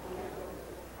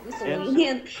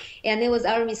 And it was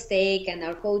our mistake and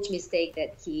our coach mistake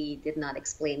that he did not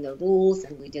explain the rules,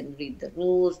 and we didn't read the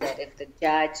rules, that if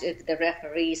the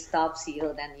referee stops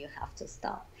you, then you have to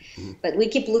stop. But we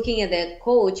keep looking at the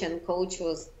coach, and coach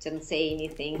didn't say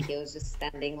anything. He was just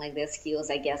standing like this. He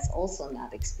was, I guess, also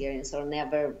not experienced or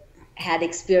never had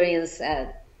experience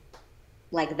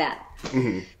like that.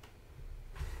 Mm-hmm.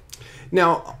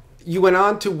 Now, you went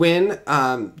on to win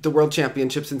the World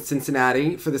Championships in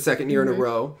Cincinnati for the second year in a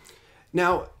row.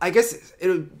 Now, I guess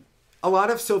a lot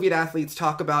of Soviet athletes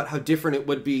talk about how different it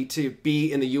would be to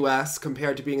be in the U.S.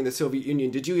 compared to being in the Soviet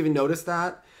Union. Did you even notice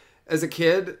that as a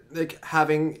kid, like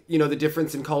having, the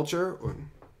difference in culture?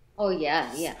 Oh,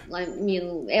 yeah. I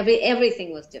mean,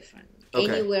 everything was different.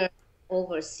 Okay. Anywhere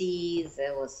overseas,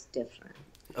 it was different.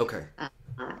 Okay.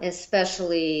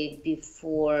 Especially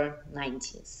before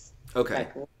 90s. Okay.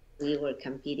 Like we were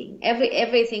competing.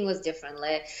 Everything was different.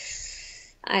 Like,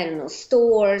 I don't know,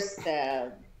 stores,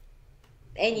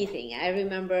 anything. I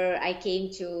remember I came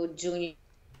to Junior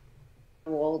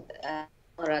World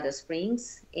Colorado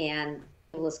Springs, and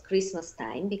it was Christmas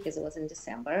time because it was in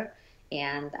December,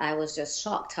 and I was just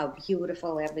shocked how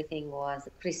beautiful everything was.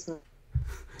 The Christmas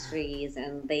trees,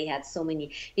 and they had so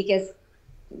many, because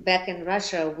back in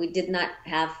Russia we did not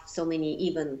have so many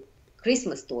even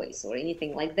Christmas toys or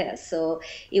anything like this. So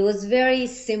it was very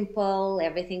simple.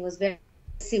 Everything was very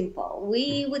simple.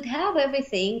 We would have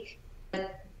everything,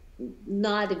 but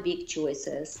not a big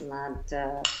choices, not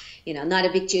a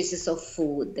big choices of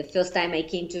food. The first time I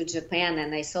came to Japan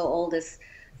and I saw all this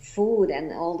food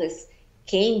and all this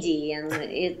candy, and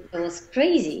it was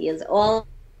crazy. It's all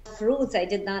fruits. I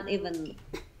did not even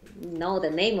know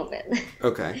the name of it.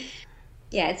 Okay.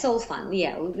 Yeah, it's all fun.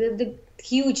 Yeah, the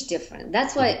huge difference.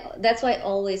 That's why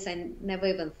always I never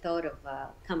even thought of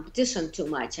competition too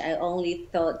much. I only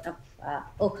thought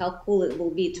of how cool it will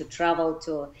be to travel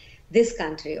to this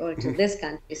country or to this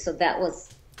country. So that was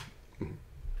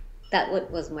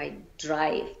my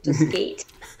drive to skate.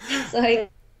 So I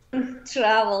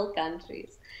travel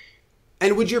countries.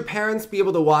 And would your parents be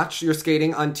able to watch your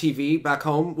skating on TV back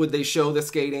home? Would they show the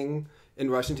skating in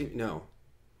Russian TV? No.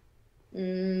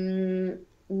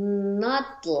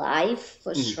 Not live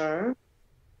for sure.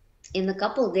 In a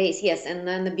couple of days, yes, and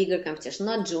then the bigger competition,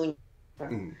 not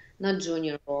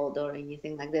junior world or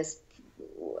anything like this.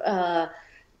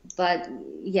 But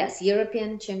yes,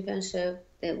 European Championship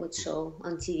they would show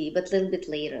on TV, but a little bit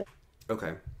later.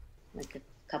 Okay. Like a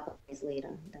couple of days later.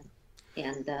 Then.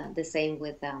 And the same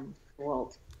with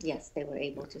World. Yes, they were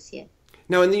able to see it.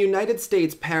 Now, in the United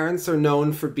States, parents are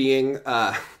known for being,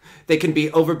 they can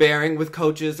be overbearing with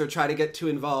coaches or try to get too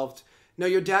involved. Now,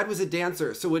 your dad was a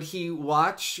dancer, so would he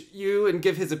watch you and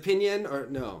give his opinion, or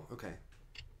no? Okay.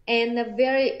 And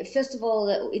first of all,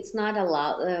 it's not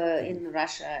allowed in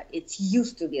Russia. It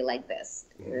used to be like this.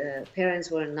 Parents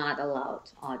were not allowed,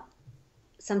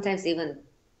 sometimes even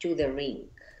to the ring.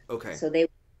 Okay. So they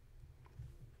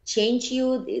change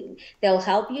you. They'll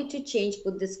help you to change,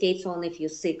 put the skates on if you're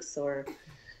 6, or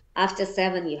after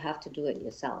 7, you have to do it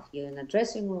yourself. You're in a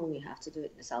dressing room, you have to do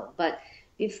it yourself. But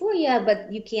before,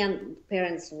 but you can't,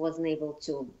 parents wasn't able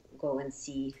to go and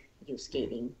see you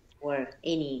skating or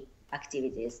any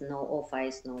activities, no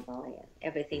off-ice, no ballet.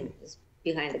 Everything is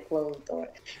behind the closed door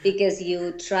because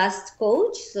you trust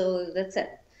coach, so that's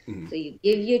it. So you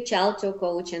give your child to a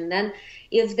coach, and then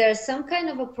if there's some kind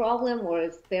of a problem or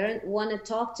if parent want to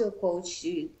talk to a coach,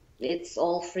 it's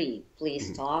all free.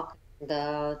 Please talk.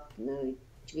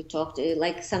 You talk to,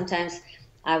 like sometimes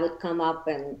I would come up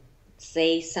and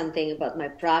say something about my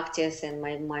practice, and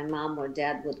my mom or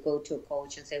dad would go to a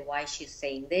coach and say why she's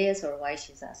saying this or why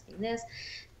she's asking this.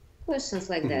 Questions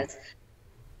like that.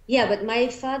 Yeah, but my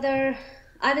father,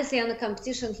 obviously on the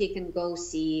competition, he can go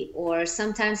see, or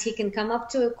sometimes he can come up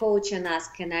to a coach and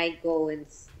ask, can I go and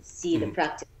see the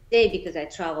practice today because I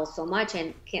travel so much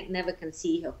and never can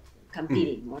see her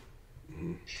competing.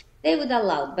 They would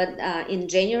allow, but in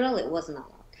general, it wasn't allowed.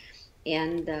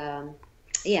 And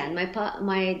and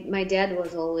my dad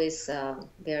was always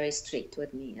very strict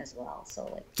with me as well. So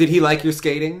like, did he like your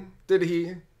skating? Did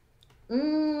he?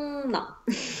 No.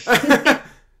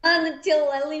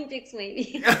 Until Olympics,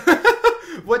 maybe.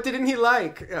 What didn't he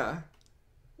like? Yeah.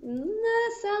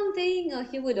 Something.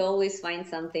 He would always find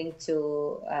something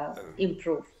to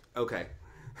improve. Okay.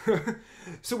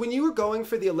 So when you were going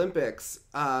for the Olympics,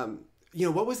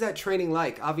 what was that training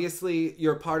like? Obviously,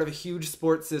 you're part of a huge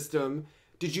sports system.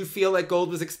 Did you feel like gold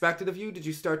was expected of you? Did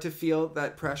you start to feel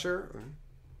that pressure?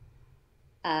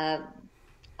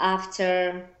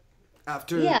 After.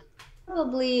 Yeah.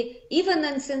 Probably even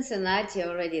in Cincinnati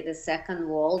already, the second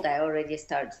world, I already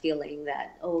start feeling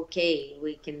that, okay,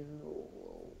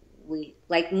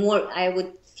 I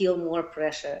would feel more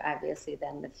pressure, obviously,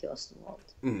 than the first world.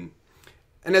 Mm-hmm.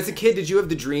 And as a kid, did you have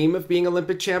the dream of being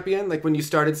Olympic champion? Like when you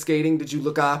started skating, did you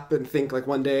look up and think like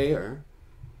one day or?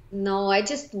 No, I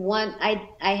just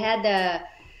I had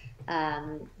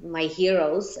my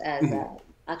heroes as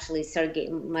actually Sergei,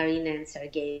 Marina and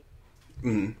Sergei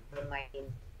were my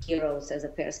heroes as a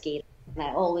pair skater. And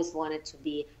I always wanted to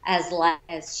be as light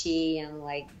as she and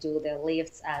like do the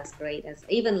lifts as great as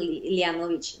even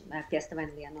Leonovich, Pestova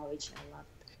and Leonovich. I loved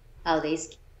how they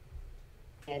skate.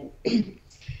 And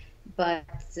but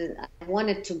I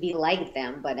wanted to be like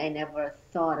them, but I never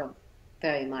thought of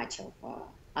very much of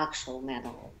actual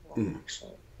medal or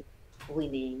actual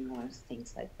winning or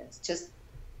things like this. Just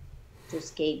to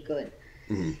skate good.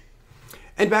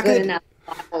 And back good in enough.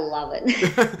 I will love it.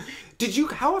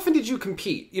 How often did you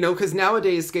compete? Because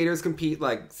nowadays skaters compete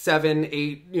like 7,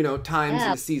 8, times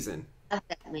in a season. Not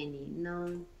that many,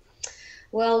 no.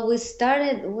 Well, we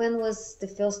started, when was the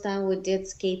first time we did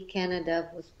Skate Canada?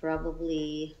 Was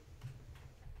probably,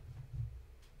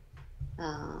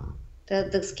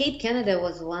 the Skate Canada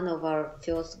was one of our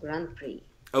first Grand Prix.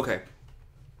 Okay.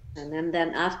 And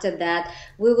then after that,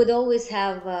 we would always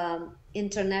have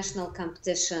international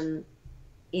competition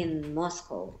in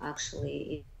Moscow,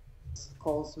 actually. It's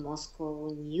called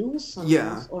Moscow News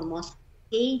or Moscow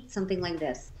Skate, something like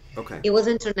this. Okay. It was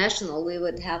international. We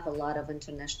would have a lot of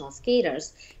international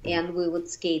skaters, and we would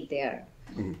skate there.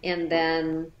 And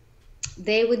then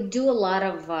they would do a lot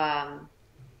of, not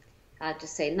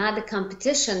the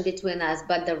competition between us,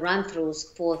 but the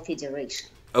run-throughs for federation.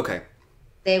 Okay.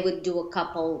 They would do a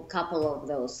couple of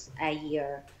those a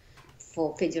year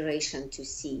for federation to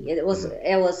see. It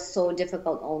was so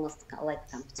difficult, almost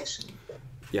like competition.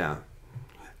 Yeah.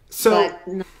 So,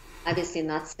 but obviously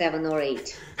not 7 or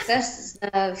 8. That's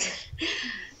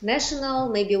national,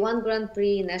 maybe 1 Grand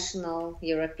Prix, national,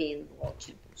 European, World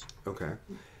Championship. Okay.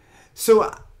 So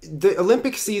the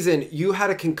Olympic season, you had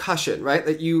a concussion, right?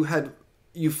 That you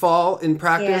fall in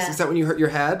practice. Yeah. Is that when you hurt your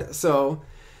head? So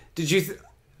did you?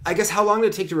 I guess how long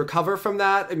did it take to recover from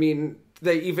that? I mean,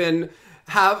 they even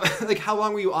have how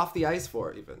long were you off the ice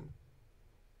for even?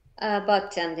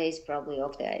 About 10 days probably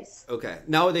off the ice. Okay.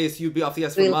 Nowadays you'd be off the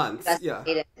ice for months. Yeah.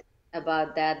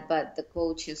 About that, but the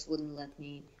coaches wouldn't let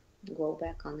me go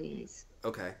back on the ice.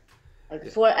 Okay.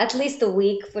 For at least a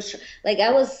week for sure.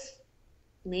 I was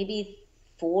maybe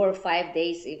 4 or 5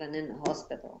 days even in the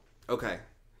hospital. Okay.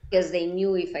 because they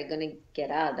knew if I'm gonna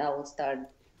get out, I will start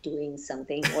doing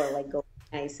something or like go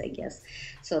ice, I guess.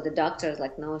 So the doctor was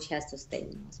like, no, she has to stay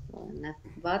in the hospital. And after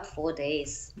about 4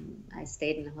 days, I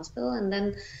stayed in the hospital, and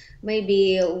then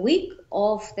maybe a week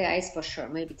off the ice for sure,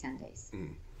 maybe 10 days.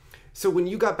 So when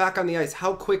you got back on the ice,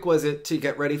 how quick was it to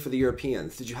get ready for the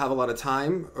Europeans? Did you have a lot of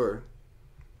time, or?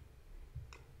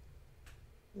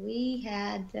 We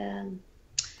had,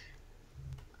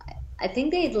 I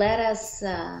think they let us,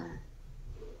 I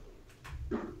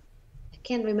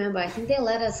can't remember. I think they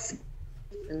let us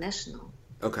the national.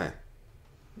 Okay.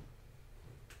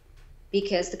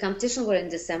 Because the competition were in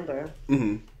December.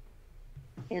 Mm-hmm.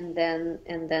 And then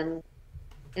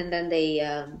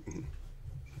they,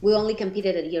 we only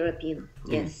competed at European.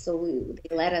 Yes. So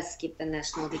they let us skip the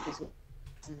national because we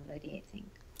wasn't ready, I think.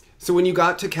 So when you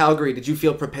got to Calgary, did you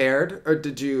feel prepared, or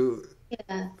did you?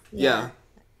 Yeah.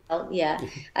 Yeah.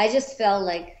 I just felt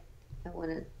like I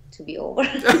wanted to be over.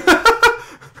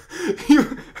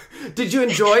 Did you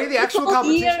enjoy the actual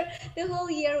competition? The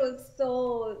whole year was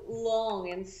so long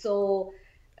and so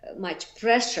much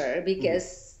pressure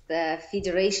because the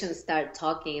federation started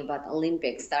talking about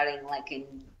Olympics starting like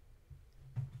in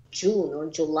June or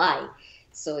July.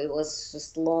 So it was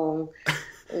just long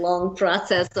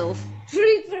process of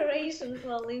preparation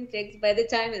for Olympics. By the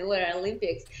time it were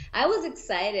Olympics, I was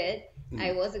excited.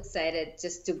 I was excited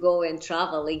just to go and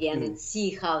travel again and see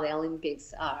how the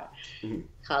Olympics are,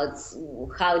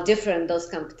 how different those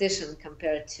competitions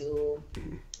compared to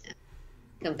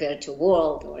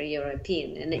world or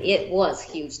European, and it was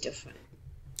huge difference.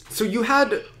 So you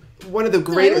had one of the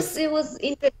greatest. It was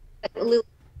a little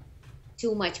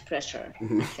too much pressure.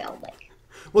 I felt like.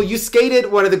 Well, you skated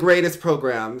one of the greatest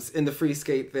programs in the free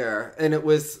skate there, and it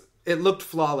looked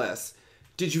flawless.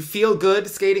 Did you feel good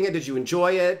skating it? Did you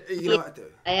enjoy it?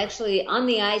 I actually, on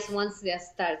the ice, once I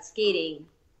started skating,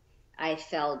 I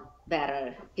felt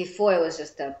better. Before it was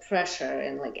just the pressure,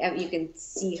 and like you can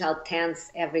see how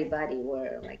tense everybody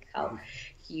were, like how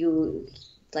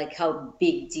how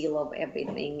big deal of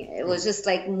everything. It was just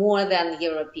like more than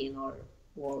European or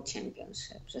World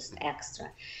Championship, just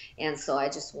extra. And so I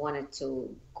just wanted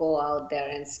to go out there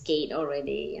and skate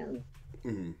already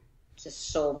and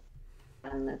just show,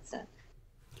 and that's it.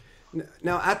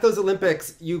 Now, at those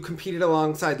Olympics, you competed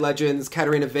alongside legends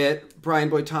Katarina Witt, Brian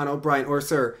Boitano, Brian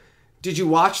Orser. Did you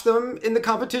watch them in the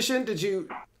competition? Did you?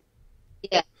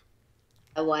 Yeah,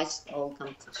 I watched the whole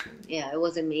competition. Yeah, it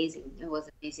was amazing. It was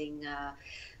amazing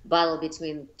battle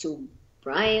between two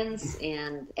Brians,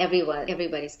 and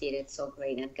everybody skated so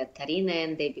great. And Katarina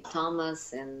and David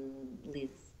Thomas and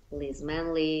Liz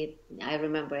Manley. I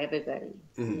remember everybody.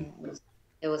 Yeah,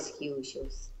 it was huge. It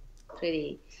was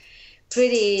pretty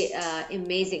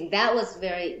amazing. That was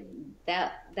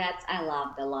that I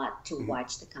loved a lot to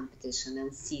watch the competition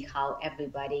and see how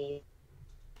everybody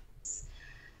is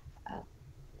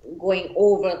going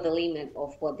over the limit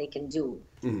of what they can do.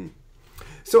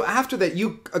 So after that,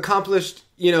 you accomplished,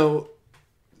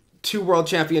 2 world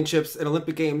championships and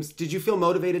Olympic Games. Did you feel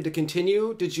motivated to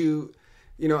continue? Did you,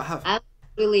 have? I was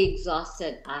really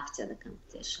exhausted after the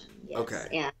competition. Yes. Okay.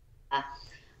 Yeah.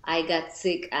 I got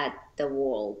sick at the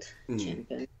World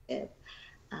Championship.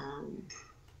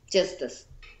 Just a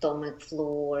stomach flu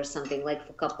or something. Like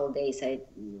for a couple of days, I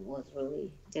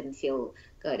didn't feel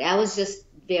good. I was just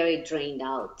very drained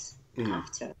out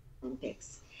after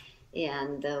Olympics.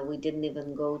 And we didn't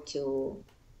even go to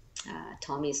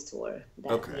Tommy's tour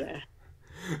that year.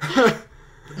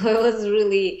 It was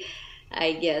really,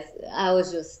 I guess, I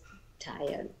was just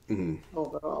tired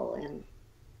overall. And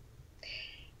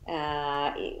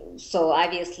so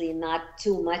obviously not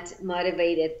too much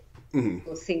motivated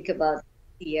to think about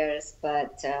years,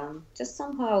 but just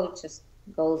somehow it just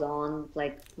goes on.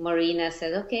 Like Marina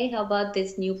said, okay, how about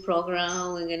this new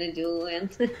program we're gonna do? And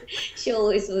she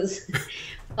always was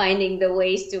finding the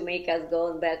ways to make us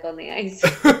go back on the ice.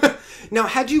 Now,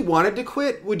 had you wanted to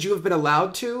quit, would you have been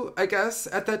allowed to, I guess,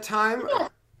 at that time? Yes,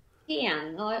 you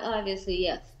can. Obviously,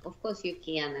 yes. Of course you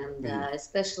can. And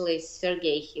especially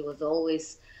Sergei, he was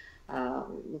always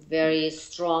very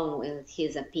strong with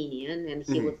his opinion. And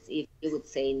he would, if he would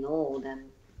say no,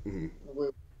 then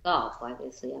we'll stop.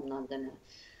 Obviously, I'm not going to.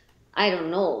 I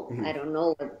don't know.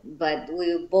 But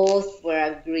we both were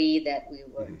agreed that we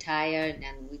were tired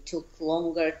and we took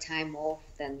longer time off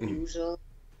than usual.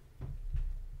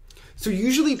 So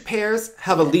usually pairs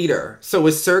have a leader. So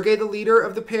was Sergei the leader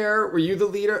of the pair? Were you the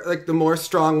leader, like the more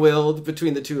strong-willed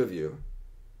between the two of you?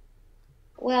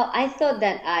 Well, I thought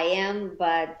that I am,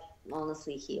 but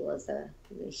honestly, he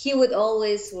would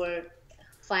always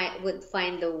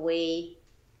find a way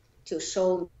to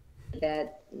show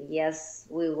that, yes,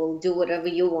 we will do whatever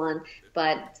you want,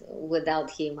 but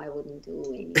without him, I wouldn't do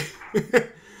anything.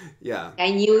 Yeah.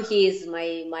 I knew he is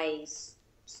my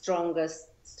strongest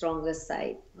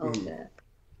side of the.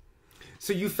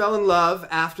 So you fell in love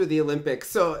after the Olympics.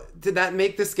 So did that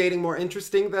make the skating more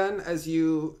interesting then, as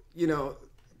you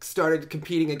started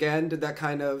competing again? Did that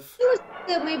kind of... It was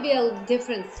maybe a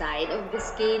different side of the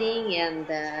skating, and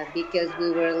because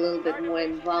we were a little bit more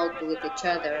involved with each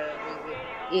other,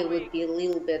 it would be a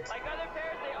little bit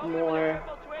more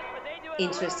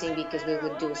interesting because we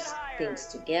would do things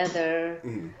together,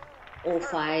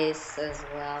 off-ice as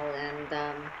well,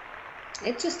 and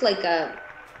it's just like a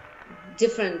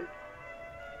different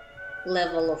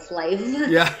level of life.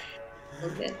 Yeah.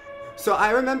 Okay. So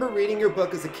I remember reading your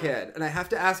book as a kid, and I have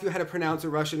to ask you how to pronounce a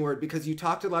Russian word because you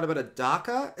talked a lot about a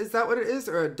dacha. Is that what it is?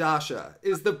 Or a dasha?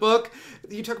 Is the book,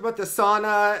 you talk about the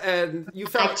sauna and you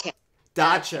felt...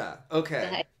 Dacha.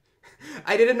 Okay.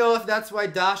 I didn't know if that's why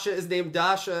Dasha is named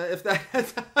Dasha, if that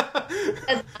has...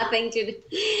 Has nothing to do.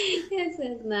 Yes,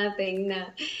 has nothing, no.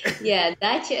 Yeah,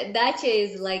 dacha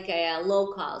is like a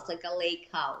log house, like a lake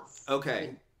house.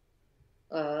 Okay.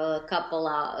 A couple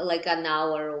hours, like an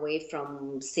hour away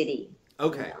from city.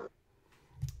 Okay.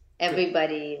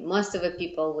 Everybody, most of the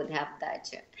people would have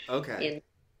dacha. Okay.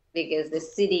 Because the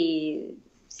city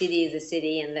is a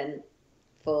city, and then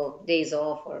for days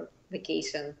off or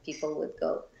vacation, people would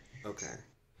go. Okay.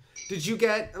 Did you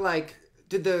get,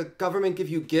 did the government give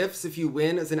you gifts if you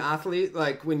win as an athlete?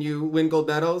 Like, when you win gold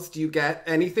medals, do you get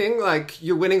anything? Like,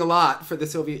 you're winning a lot for the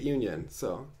Soviet Union,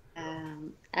 so...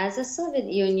 As a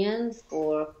Soviet Union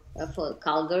for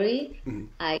Calgary,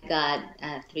 I got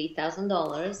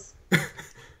 $3,000,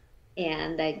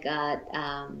 and I got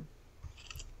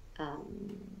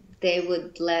they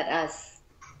would let us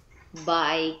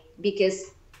buy,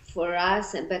 because for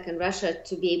us and back in Russia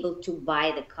to be able to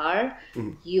buy the car,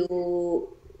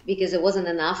 because there wasn't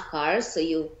enough cars, so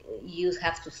you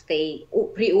have to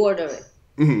pre-order it,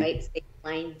 right? Stay in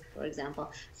line, for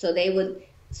example.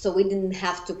 So we didn't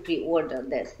have to pre-order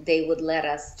that. They would let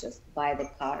us just buy the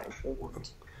car if we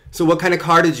want. So what kind of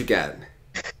car did you get?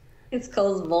 It's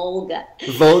called Volga.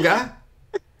 Volga?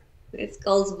 It's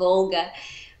called Volga.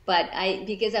 But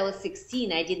because I was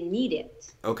 16, I didn't need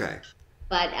it. Okay.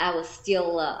 But I was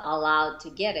still allowed to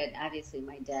get it. Obviously,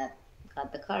 my dad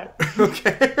got the car.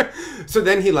 Okay. So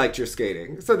then he liked your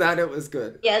skating. So that it was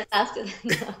good. Yes, after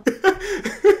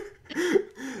that.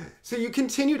 So you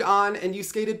continued on, and you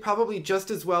skated probably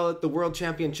just as well at the World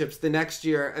Championships the next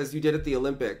year as you did at the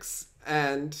Olympics.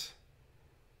 And...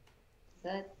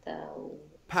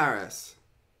 Paris.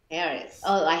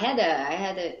 Oh, I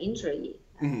had an injury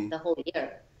the whole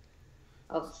year.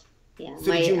 So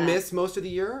did you miss most of the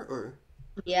year, or?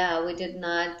 Yeah, we did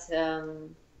not. I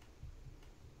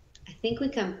think we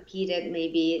competed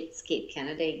maybe at Skate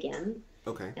Canada again.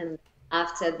 Okay. And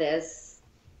after this,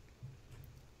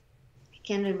 I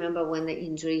can't remember when the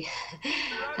injury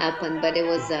happened, but it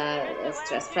was a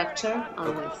stress fracture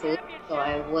on my foot, so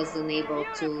I wasn't able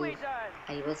to.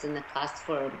 I was in a cast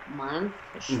for a month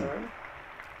for sure,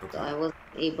 so I wasn't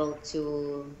able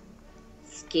to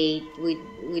skate.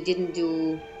 We didn't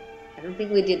do. I don't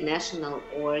think we did national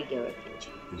or European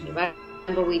championship. I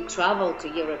remember we traveled to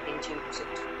European championship.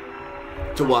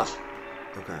 To watch.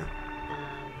 Okay.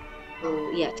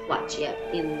 To watch. Yeah,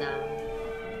 in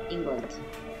England.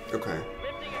 Okay.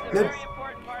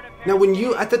 Now, when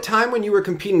you, at the time when you were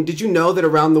competing, did you know that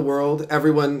around the world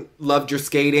everyone loved your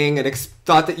skating and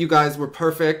thought that you guys were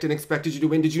perfect and expected you to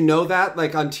win? Did you know that,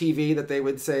 like on TV, that they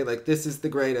would say, like, this is the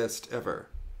greatest ever?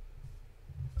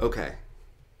 Okay.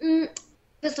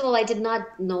 First of all, I did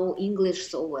not know English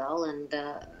so well, and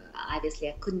obviously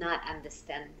I could not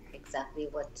understand exactly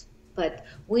what. But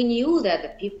we knew that the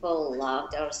people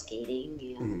loved our skating,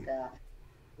 and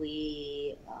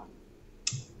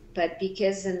but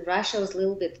because in Russia it was a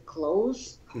little bit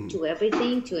close to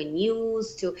everything, to a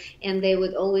news, and they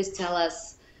would always tell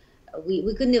us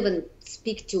we couldn't even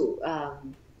speak to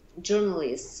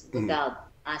journalists without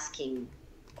asking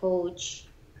coach,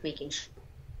 making sure.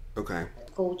 Okay.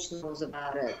 Coach knows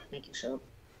about it, making sure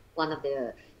one of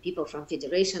the people from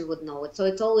federation would know it. So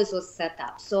it always was set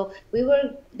up. So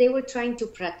they were trying to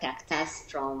protect us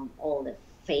from all the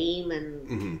fame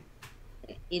and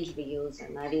interviews,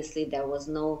 and obviously there was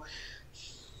no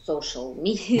social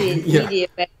media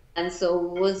and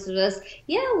so it was just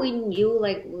we knew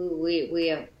like we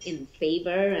are in favor,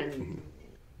 and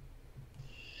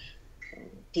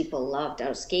people loved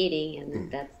our skating,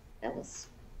 and that was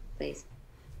basically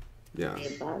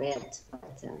about it.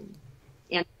 But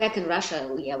and back in Russia,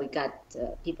 we got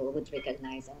people would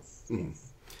recognize us.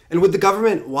 Yes. And would the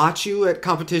government watch you at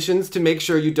competitions to make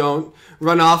sure you don't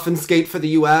run off and skate for the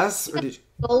U.S.? Or did you...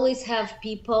 always have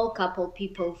couple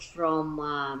people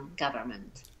from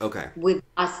government. Okay. With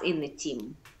us in the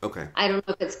team. Okay. I don't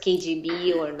know if it's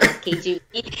KGB or not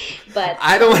KGB, but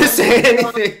I don't want to say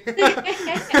anything.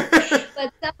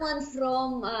 but someone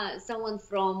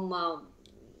from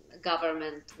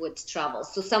government would travel.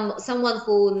 So someone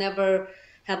who never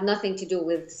have nothing to do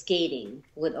with skating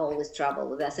would always travel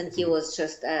with us, and he was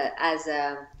just as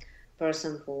a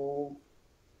person who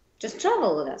just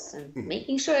travel with us and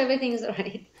making sure everything is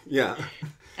right. Yeah.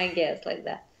 I guess like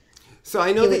that. So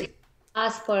I know that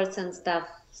passports and stuff.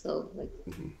 So like.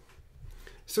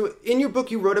 So in your book,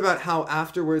 you wrote about how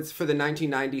afterwards for the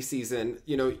 1990 season,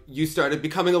 you know, you started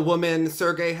becoming a woman.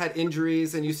 Sergei had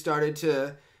injuries, and you started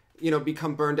to, you know,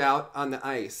 become burned out on the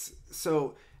ice.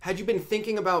 So had you been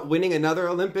thinking about winning another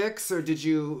Olympics, or did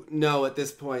you know at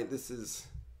this point this is?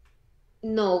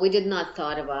 No, we did not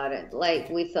thought about it. Like,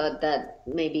 we thought that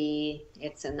maybe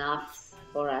it's enough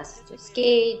for us to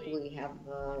skate. We have,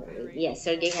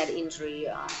 Sergei had injury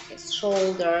on his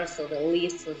shoulder, so the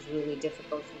lift was really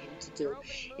difficult for him to do.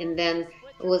 And then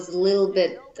it was a little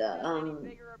bit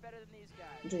the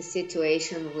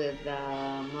situation with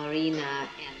Marina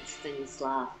and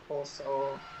Stanislav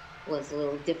also was a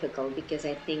little difficult, because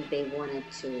I think they wanted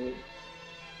to,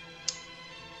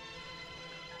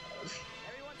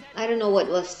 I don't know what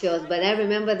was first, but I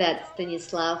remember that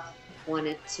Stanislav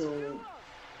wanted to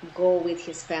go with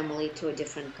his family to a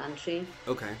different country.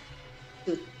 Okay.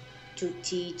 To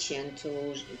teach and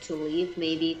to live,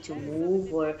 maybe to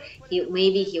move, or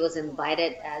maybe he was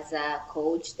invited as a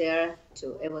coach there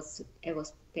to, it was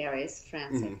Paris,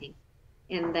 France, I think.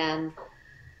 And then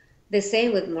the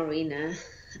same with Marina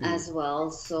as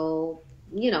well. So,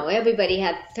 you know, everybody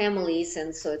had families,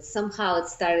 and so somehow it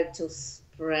started to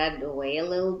spread away a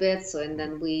little bit. So, and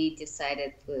then we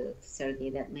decided with Sergei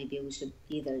that maybe we should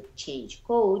either change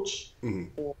coach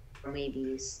or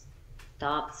maybe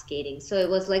stop skating. So it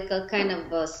was like a kind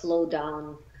of a slow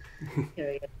down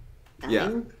period of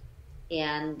time. Yeah.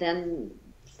 And then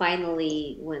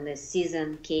finally, when the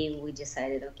season came, we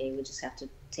decided, okay, we just have to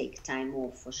take time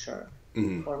off for sure.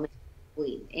 Or maybe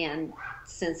and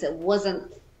since it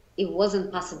wasn't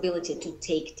possibility to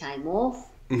take time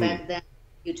off back then,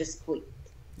 you just quit.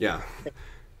 Yeah. The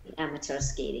amateur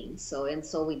skating. So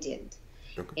we did.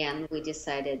 Okay. And we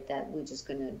decided that we're just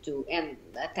going to do, and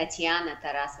Tatiana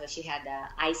Tarasova, she had an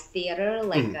ice theater,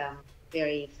 like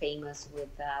very famous with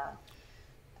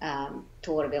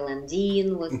Torvill and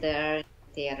Dean was there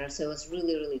theater. So it was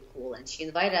really, really cool. And she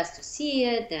invited us to see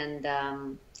it. And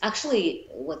actually,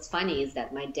 what's funny is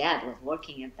that my dad was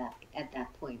working at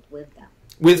that point with them.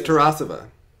 With Tarasova?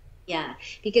 Yeah,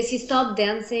 because he stopped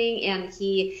dancing and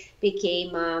he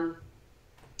became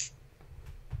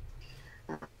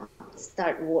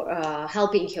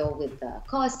helping her with the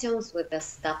costumes, with the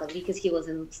stuff, because he was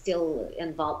still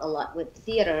involved a lot with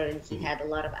theater, and he had a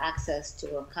lot of access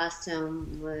to a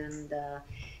costume and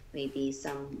maybe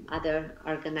some other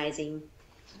organizing.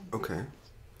 Okay.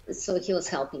 So he was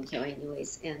helping her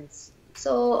anyways, and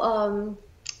so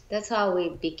that's how we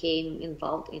became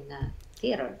involved in the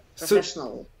theater,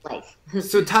 professional life.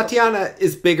 So Tatiana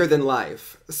is bigger than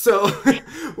life. So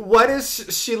what is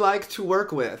she like to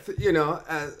work with, you know,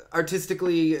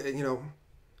 artistically, you know?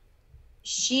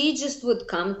 She just would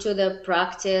come to the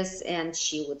practice and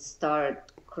she would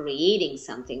start creating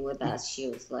something with us. She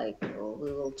was like, oh,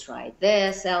 we will try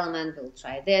this element, we'll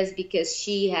try this, because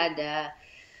she had a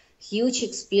huge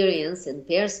experience in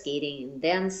pair skating and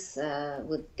dance,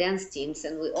 with dance teams,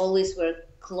 and we always were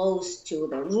close to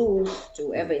the rules,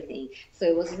 to everything. So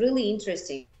it was really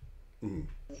interesting.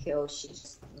 How she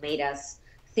just made us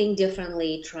think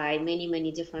differently, try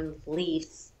many different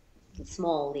lifts,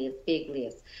 small lift, big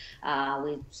lift.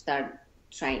 We start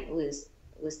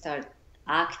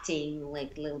acting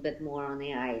like a little bit more on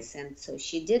the ice, and so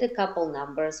she did a couple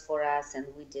numbers for us, and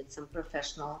we did some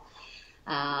professional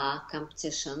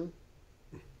competition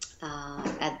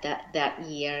at that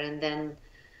year, and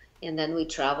then we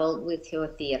traveled with her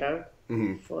theater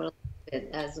for a little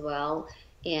bit as well.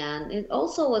 And it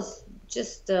also was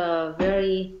just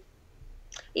very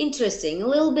interesting, a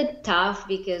little bit tough,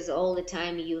 because all the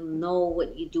time you know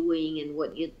what you're doing and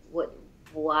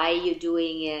why you're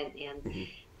doing it, and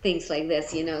things like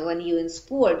this. You know, when you're in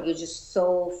sport, you're just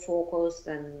so focused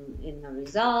in the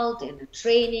result, in the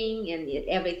training, and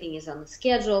everything is on the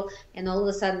schedule. And all of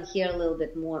a sudden here a little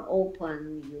bit more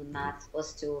open. You're not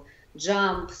supposed to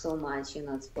jump so much, you're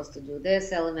not supposed to do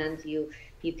this element, you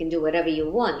can do whatever you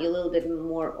want, you're a little bit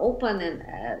more open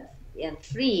and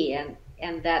free,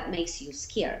 and that makes you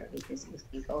scared, because you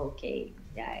think, oh, okay,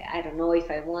 I don't know if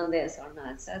I want this or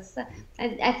not. So it's,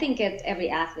 I think every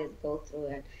athlete go through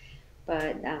it.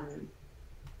 But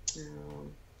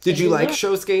did you like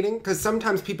show skating? Because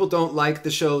sometimes people don't like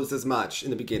the shows as much in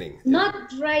the beginning. Not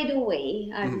right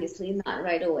away, obviously, not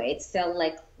right away. It felt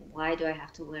like, why do I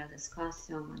have to wear this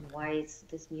costume, and why is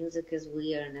this music is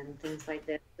weird and things like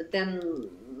that. But then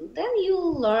you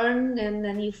learn, and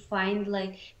then you find,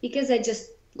 like, because I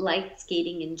just liked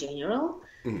skating in general,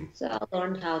 so I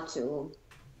learned how to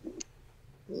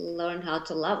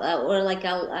love, or like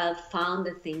I found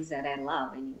the things that I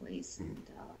love anyways.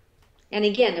 And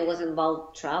again, it was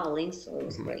involved traveling, so it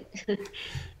was great.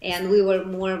 And we were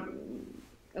more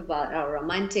about our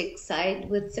romantic side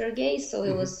with Sergei, so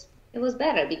it was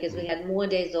better because we had more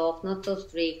days off, not so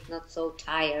strict, not so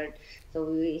tired.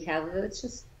 So it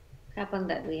just happened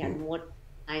that we had more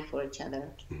time for each other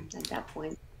at that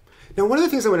point. Now, one of the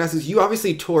things I want to ask is, you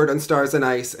obviously toured on Stars on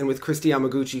Ice and with Christy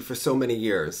Yamaguchi for so many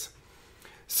years.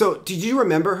 So did you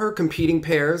remember her competing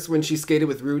pairs when she skated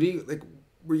with Rudy? Like,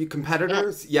 were you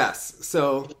competitors? Yes.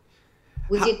 So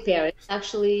we did pairs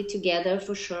actually together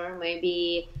for sure.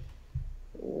 Maybe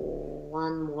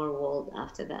one more world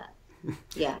after that.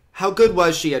 Yeah. How good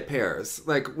was she at pairs?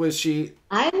 Like, was she?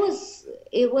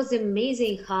 It was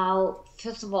amazing how,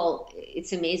 first of all,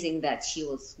 it's amazing that she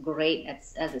was great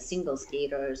as a single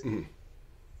skater,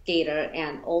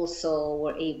 and also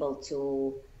were able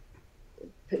to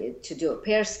do a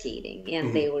pair skating,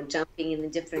 and they were jumping in a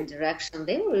different direction.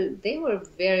 They were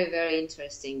very, very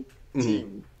interesting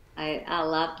team. I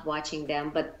loved watching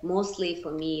them, but mostly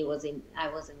for me I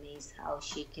was amazed how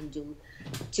she can do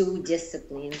two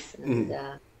disciplines and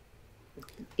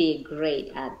be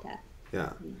great at that.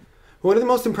 Yeah. One of the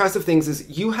most impressive things is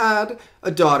you had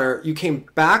a daughter, you came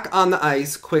back on the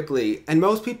ice quickly, and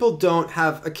most people don't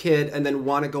have a kid and then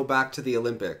want to go back to the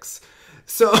Olympics.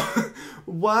 So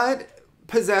what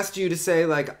possessed you to say,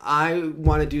 like, I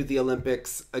want to do the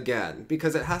Olympics again?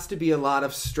 Because it has to be a lot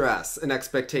of stress and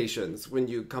expectations when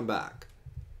you come back.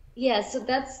 Yeah, so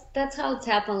that's how it's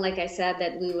happened. Like I said,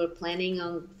 that we were planning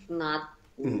on not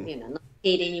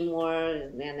skate anymore,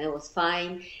 and it was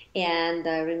fine. And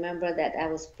I remember that I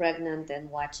was pregnant and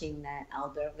watching the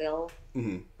Albertville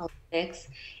Olympics,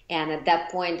 and at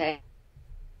that point I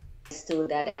understood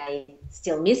that I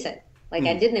still miss it. Like,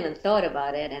 I didn't even thought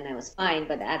about it, and I was fine.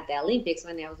 But at the Olympics,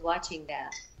 when I was watching the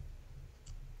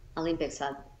Olympics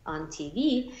on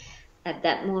TV, at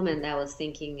that moment I was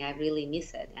thinking, I really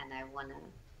miss it, and I want to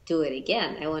do it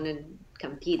again. I want to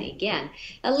compete again.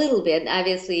 A little bit,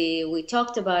 obviously, we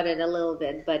talked about it a little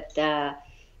bit, but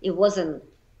it wasn't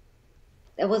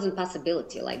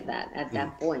possibility like that at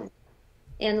that point.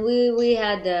 And we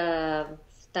had a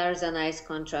Stars on Ice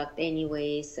contract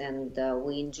anyways, and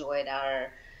we enjoyed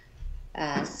our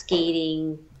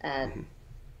skating.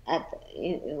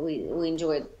 We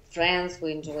enjoyed France.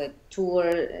 We enjoyed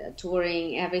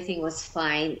touring. Everything was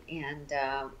fine, and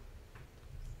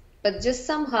but just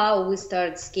somehow we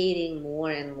started skating more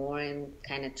and more, and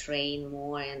kind of train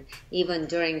more. And even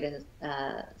during the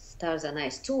Stars on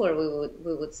Ice tour,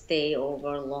 we would stay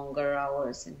over longer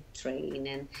hours and train,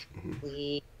 and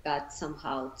we got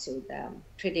somehow to the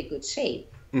pretty good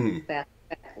shape. Back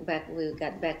we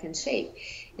got back in shape.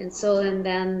 And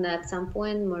then at some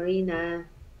point, Marina,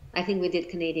 I think we did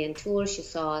Canadian tour, she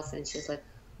saw us and she's like,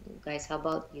 guys, how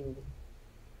about you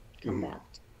come back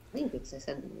to Olympics? I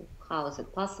said, how is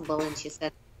it possible? And she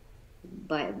said,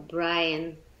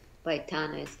 Brian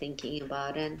Baitana is thinking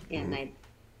about it. And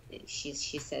she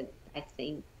said, I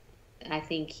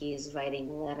think he's writing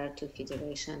a letter to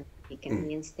Federation. He can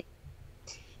reinstate.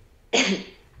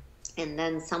 And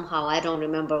then somehow, I don't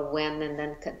remember when, and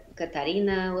then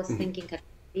Katarina was thinking,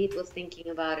 Katarina was thinking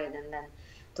about it, and then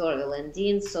Torvill and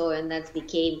Dean. So, and that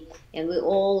became, and we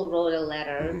all wrote a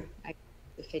letter.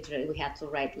 We had to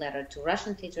write letter to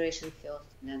Russian Federation first,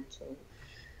 and then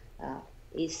to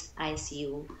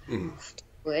ICU.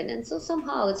 And so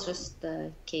somehow it just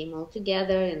came all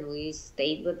together, and we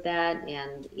stayed with that,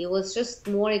 and it was just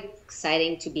more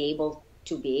exciting to be able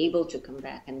to come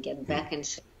back and get back in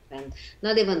shape. And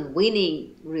not even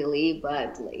winning really,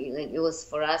 but like it was,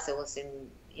 for us, it was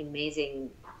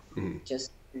amazing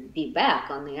just be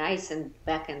back on the ice and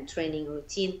back in training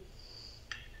routine.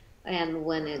 And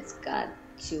when it's got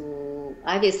to,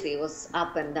 obviously it was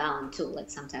up and down too, like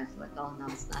sometimes like, oh no,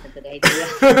 it's not a good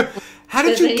idea. How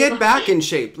did you get back in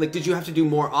shape? Like, did you have to do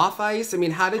more off ice? I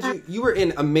mean, how did you were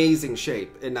in amazing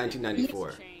shape in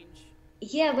 1994.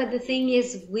 Yeah, but the thing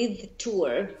is, with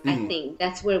tour, I think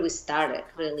that's where we started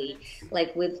really.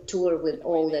 Like with tour, with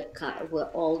all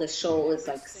the shows,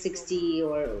 like 60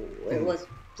 or it was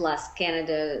plus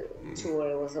Canada tour.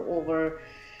 It was over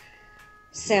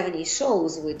 70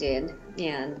 shows we did,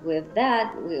 and with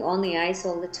that we on the ice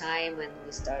all the time, and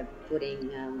we start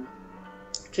putting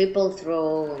triple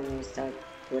throw, and we start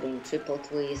putting triple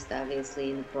twist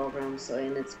obviously in the program. So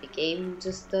and it became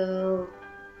just a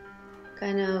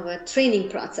kind of a training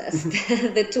process.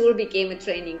 The tour became a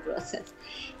training process,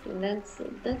 and that's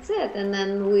it. And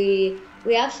then we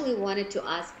actually wanted to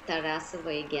ask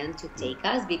Tarasova again to take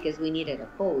us because we needed a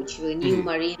coach. We knew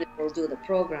Marina will do the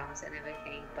programs and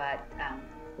everything, but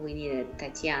we needed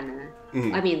Tatiana.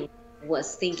 I mean,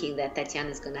 was thinking that Tatiana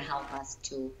is going to help us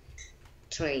to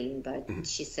train, but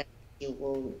she said she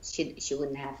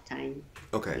wouldn't have time.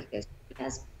 Okay. Because she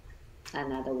has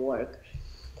another work,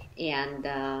 and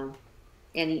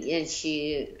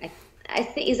she, I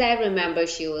think, as I remember,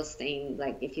 she was saying,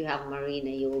 like, if you have Marina,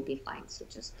 you will be fine, so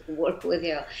just work with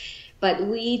her. But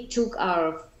we took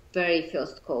our very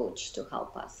first coach to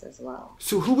help us as well.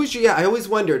 So who was I always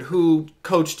wondered who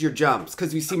coached your jumps,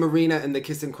 because we see Marina in the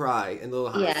Kiss and Cry and Little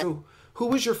High. Yeah. So who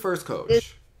was your first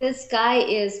coach? This guy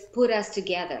is put us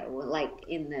together, like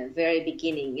in the very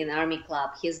beginning in Army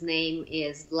Club. His name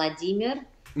is Vladimir,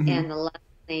 and the last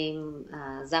name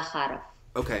Zakharov.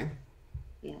 Okay.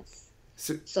 Yes.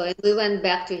 So we went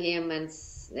back to him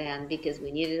and because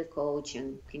we needed a coach,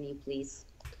 and can you please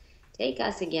take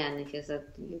us again? And he said,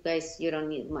 you guys, you don't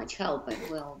need much help, but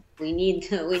well, we need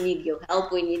your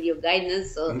help, we need your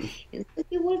guidance. So and so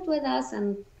he worked with us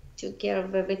and took care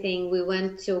of everything. We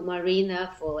went to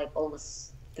Marina for like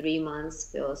almost 3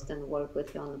 months first and worked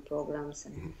with her on the programs,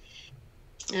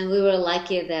 and we were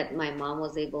lucky that my mom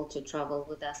was able to travel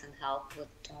with us and help with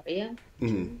Daria.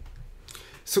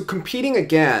 So competing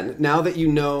again, now that you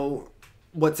know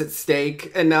what's at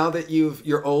stake, and now that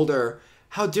you're older,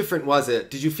 how different was it?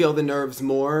 Did you feel the nerves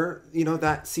more,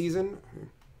 that season?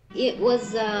 It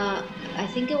was, I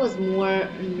think it was more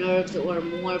nerves or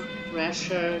more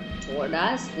pressure toward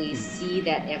us. We see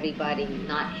that everybody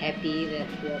not happy that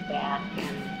we're back,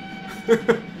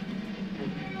 and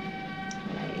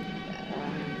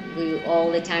we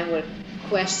all the time were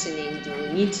questioning, do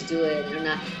we need to do it or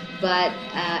not? But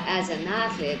as an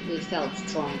athlete, we felt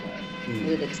stronger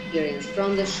with experience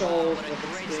from the shows, with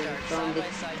experience from the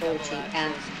coaching,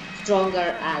 and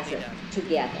stronger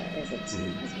together as a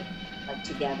team, like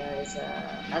together as a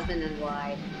husband and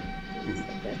wife.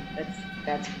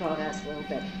 That's brought us a little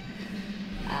bit,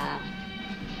 I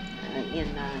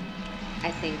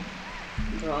think,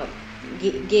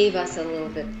 gave us a little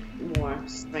bit more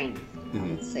strength, I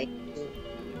would say,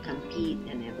 to compete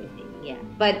and everything. Yeah,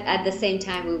 but at the same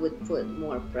time, we would put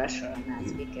more pressure on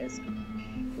us because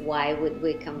why would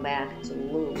we come back to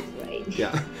lose, right?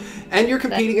 Yeah, and you're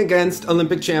competing against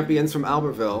Olympic champions from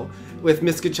Albertville with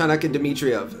Miskatchenik and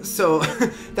Dmitriev. So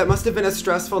that must have been a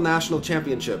stressful national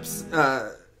championships.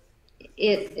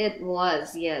 It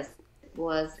was, yes, it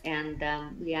was, and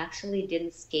we actually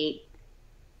didn't skate.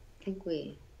 I think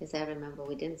as I remember,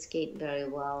 we didn't skate very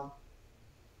well,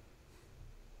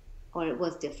 or it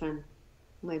was different.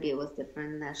 Maybe it was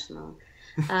different national.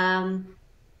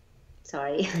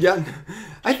 Sorry. Yeah,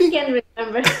 I think. I can't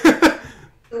remember.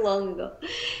 Too long ago.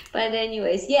 But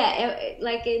anyways, yeah,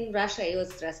 like in Russia, it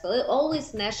was stressful.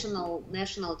 Always national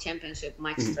championship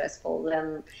much stressful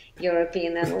than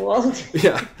European and world.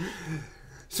 Yeah.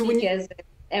 So because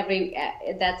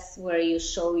that's where you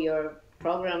show your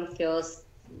program first.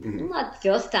 Not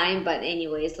first time, but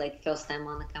anyways, like first time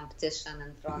on a competition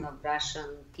in front of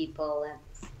Russian people, and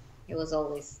it was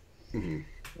always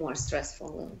more stressful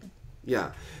a little bit.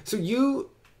 Yeah. So you,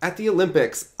 at the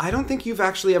Olympics, I don't think you've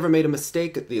actually ever made a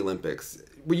mistake at the Olympics.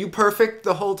 Were you perfect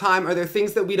the whole time? Are there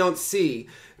things that we don't see?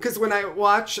 Because when I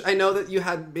watch, I know that you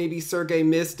had maybe Sergei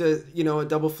missed a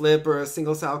double flip or a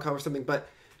single salchow or something, but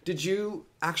did you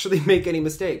actually make any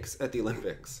mistakes at the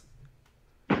Olympics?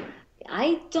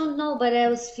 I don't know, but I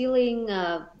was feeling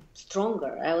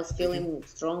stronger. I was feeling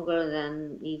stronger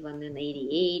than even in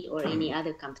 '88 or any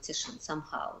other competition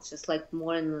somehow. It's just like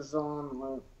more in the zone,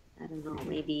 or I don't know,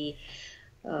 maybe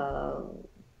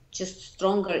just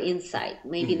stronger inside.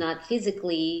 Maybe not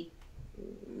physically,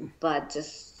 but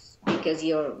just because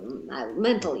you're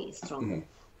mentally stronger.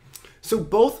 So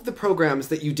both of the programs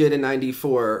that you did in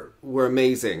 '94 were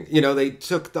amazing. They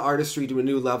took the artistry to a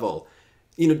new level.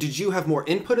 Did you have more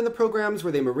input in the programs?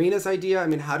 Were they Marina's idea? I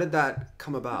mean, how did that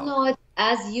come about? No,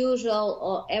 as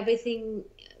usual, everything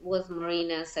was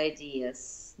Marina's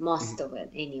ideas, most of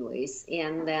it anyways.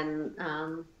 And then,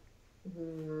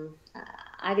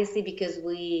 obviously, because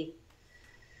we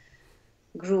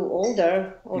grew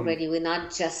older already, we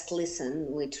not just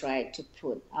listened, we tried to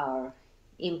put our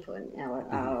input,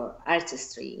 our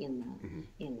artistry in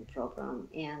the program.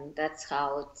 And that's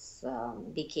how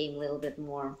it became a little bit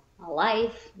more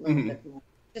life, a little bit more,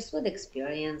 just with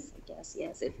experience, I guess.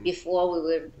 Yes, if before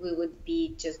we would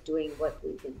be just doing what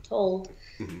we've been told,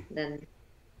 then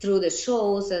through the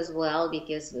shows as well,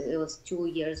 because it was 2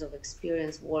 years of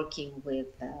experience working with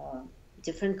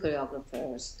different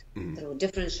choreographers through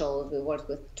different shows. We worked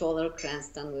with Toller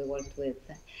Cranston, we worked with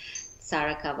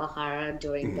Sarah Kawahara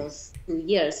during those 2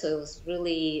 years. So it was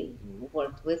really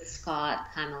worked with Scott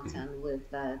Hamilton, with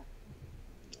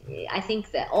I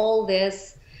think that all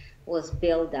this was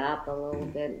built up a little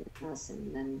bit,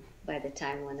 and then by the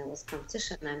time when it was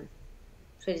competition, I'm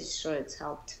pretty sure it's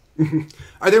helped.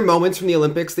 Are there moments from the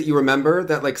Olympics that you remember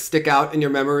that like stick out in your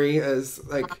memory as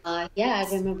like? Yeah,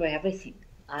 I remember everything.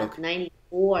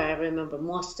 94, I remember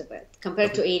most of it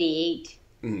compared to 88.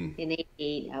 In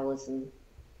 88, I wasn't.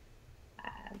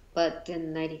 But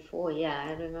in 94, yeah,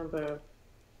 I remember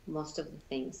most of the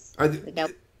things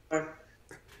that were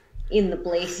in the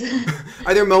place.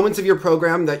 Are there moments of your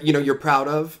program that, you know, you're proud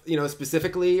of, you know,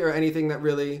 specifically, or anything that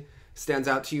really stands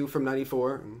out to you from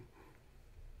 94?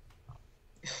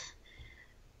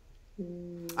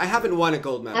 I haven't won a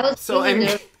gold medal. I was really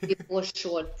nervous before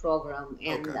short program,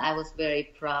 and I was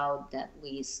very proud that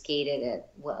we skated it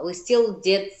well. We still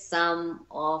did some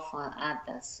off on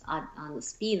the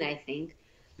spin, I think.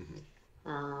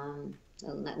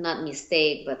 Not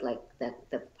mistake, but like the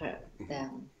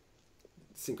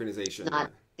synchronization.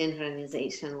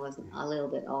 Synchronization was a little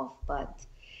bit off, but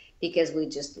because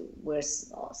we're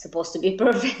supposed to be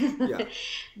perfect. Yeah.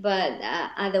 But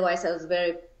otherwise, I was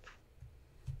very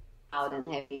proud and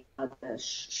happy about the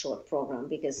short program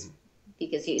because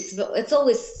it's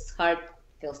always hard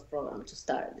first program to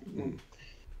start.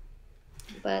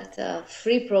 But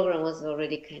free program was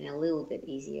already kind of a little bit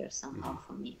easier somehow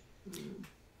for me.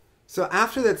 So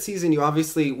after that season, you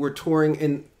obviously were touring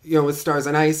in, you know, with Stars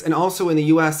on Ice, and also in the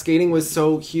U.S. Skating was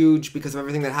so huge because of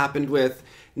everything that happened with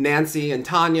Nancy and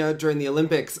Tanya during the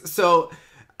Olympics. So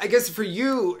I guess for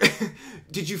you,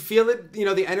 did you feel it, you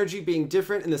know, the energy being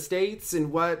different in the States,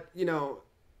 and what, you know,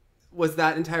 was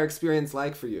that entire experience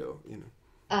like for you? You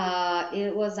know,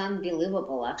 it was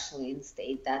unbelievable actually in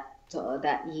state that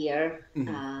year.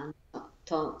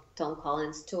 Tom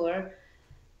Collins tour.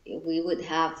 We would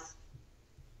have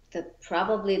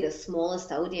probably the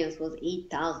smallest audience was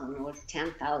 8,000 or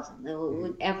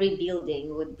 10,000. Every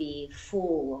building would be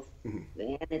full of,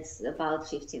 and it's about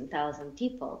 15,000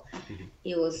 people.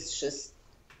 It was just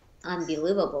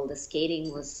unbelievable. The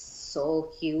skating was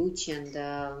so huge, and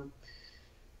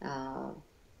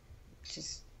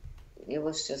it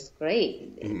was just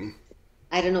great.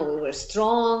 I don't know. We were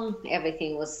strong.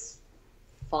 Everything was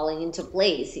falling into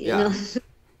place. You know.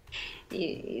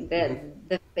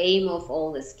 The fame of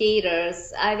all the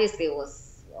skaters, obviously it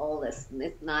was all this,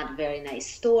 it's not very nice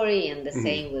story, and the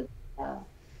same with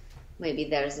maybe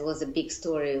there was a big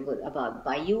story about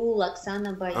Bayou,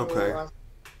 Laksana Bayou,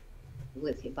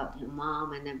 about her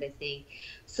mom and everything.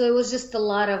 So it was just a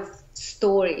lot of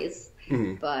stories,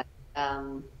 but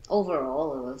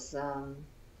overall it was,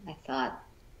 I thought,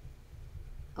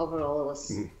 overall it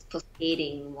was for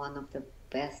skating one of the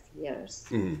best years.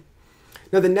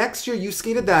 Now, the next year, you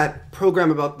skated that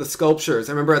program about the sculptures.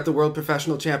 I remember at the World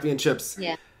Professional Championships.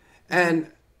 Yeah.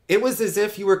 And it was as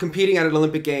if you were competing at an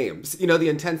Olympic Games. You know, the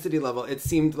intensity level, it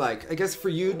seemed like. I guess for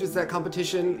you, does that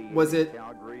competition, was it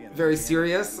very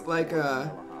serious? Like,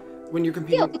 when you're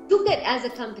competing? Yeah, we took it as a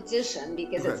competition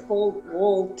because it's called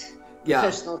World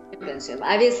Professional Championship.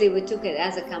 Obviously, we took it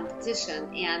as a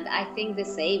competition, and I think the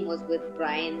same was with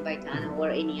Brian Baitana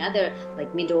or any other,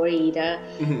 like Midori Ida.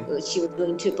 She was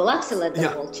doing triple axel at the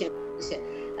World Championship.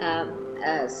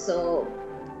 So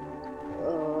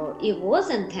it was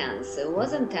intense. It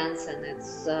was intense, and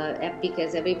it's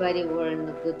because everybody were in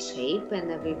a good shape,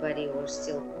 and everybody were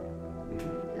still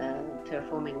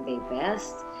performing their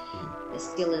best,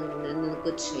 still in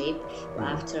good shape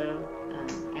after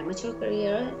amateur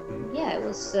career. Yeah, it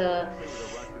was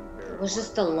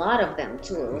just a lot of them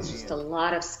too. It was just a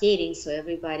lot of skating, so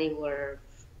everybody were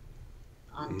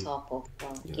on top of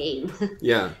game.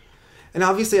 Yeah. And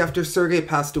obviously after Sergei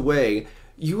passed away,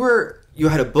 you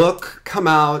had a book come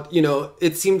out, you know,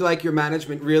 it seemed like your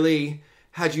management really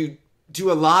had you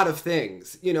do a lot of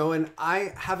things, you know, and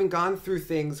I haven't gone through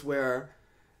things where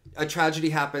a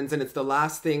tragedy happens and it's the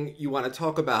last thing you want to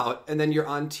talk about, and then you're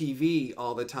on TV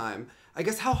all the time. I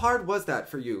guess how hard was that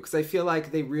for you? Because I feel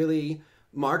like they really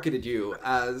marketed you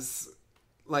as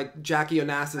like Jackie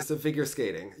Onassis of figure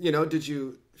skating. You know, did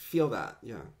you feel that?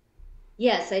 Yeah.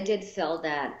 Yes, I did feel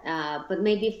that, but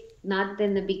maybe not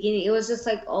in the beginning. It was just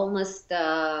like almost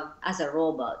as a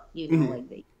robot, you know, like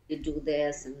they we do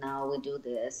this and now we do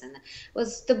this. And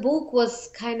the book was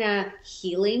kind of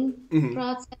healing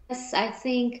process. I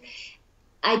think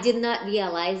I did not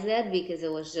realize that because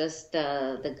it was just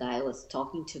the guy was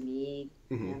talking to me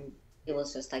and it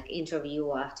was just like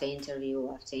interview after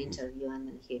interview after interview, and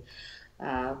then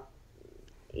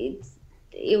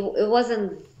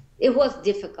it was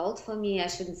difficult for me. I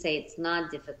shouldn't say it's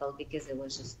not difficult because it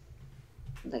was just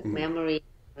like memory,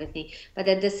 everything. But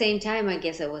at the same time, I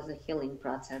guess it was a healing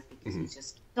process because you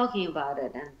just keep talking about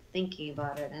it and thinking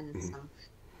about it, and it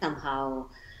somehow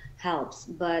helps.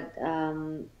 But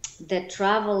the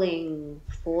traveling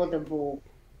for the book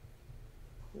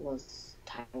was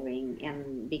tiring,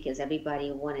 and because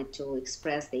everybody wanted to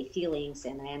express their feelings,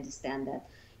 and I understand that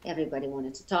everybody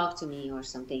wanted to talk to me or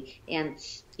something, and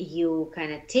you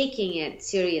kind of taking it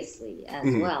seriously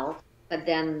as well. But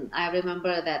then I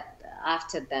remember that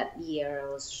after that year,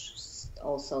 I was just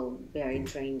also very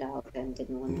drained out and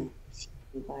didn't want to see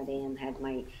anybody and had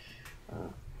my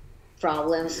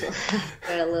problems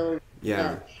for a little.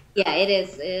 Yeah, it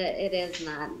is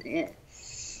not.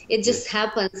 It just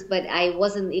happens, but I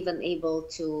wasn't even able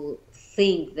to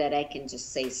think that I can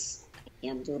just say I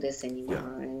can't do this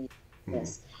anymore. And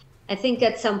this. I think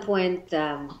at some point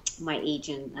my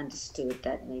agent understood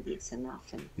that maybe it's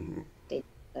enough, and they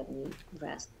let me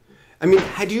rest. I mean,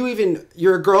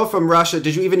 you're a girl from Russia.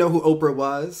 Did you even know who Oprah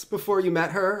was before you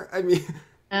met her? I mean,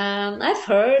 I've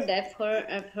heard.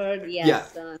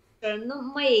 Yes. No,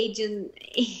 my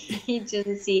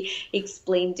agency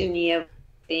explained to me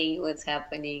everything what's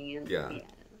happening. And,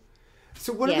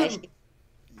 So one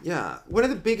of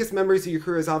the biggest memories of your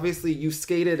career is obviously you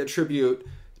skated a tribute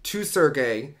to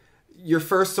Sergei. Your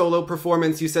first solo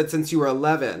performance, you said, since you were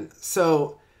 11.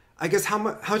 So I guess how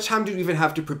much time did you even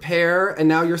have to prepare? And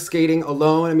now you're skating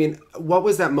alone. I mean, what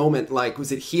was that moment like?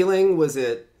 Was it healing? Was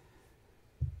it?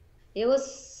 It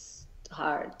was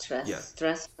hard,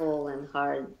 stressful and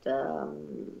hard.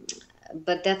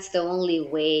 But that's the only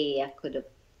way I could have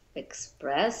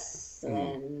expressed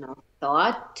and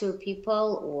thought to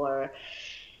people, or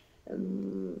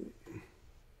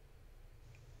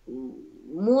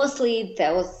mostly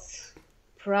that was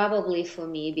probably for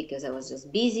me because I was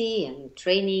just busy and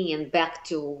training and back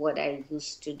to what I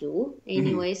used to do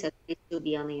anyways. I used to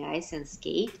be on the ice and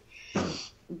skate,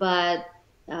 but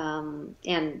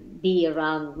and be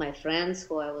around my friends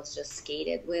who I was just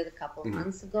skated with a couple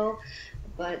months ago.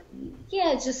 But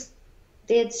yeah, it's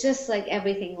just like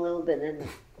everything a little bit in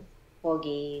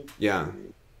foggy. Yeah.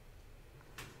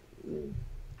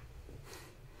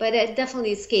 But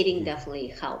skating definitely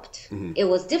helped. It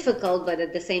was difficult, but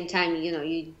at the same time,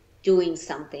 you're doing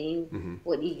something,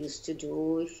 what you used to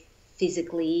do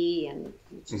physically, and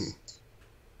just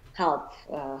help.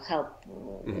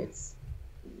 It's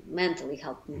mentally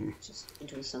helped me just to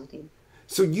do something.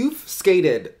 So you've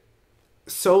skated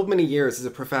so many years as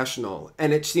a professional,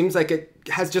 and it seems like it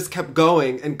has just kept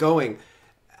going and going.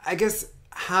 I guess,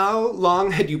 how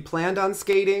long had you planned on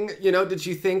skating? Did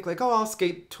you think like, I'll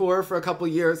skate tour for a couple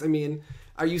of years? I mean,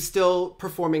 are you still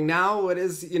performing now? What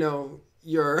is,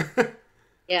 your...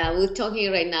 Yeah, we're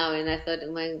talking right now, and I thought,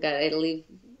 oh my God, I live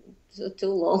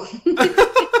too long.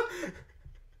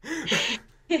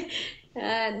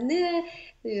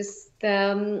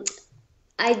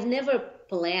 I'd never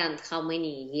planned how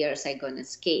many years I'm going to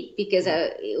skate because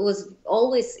it was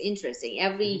always interesting.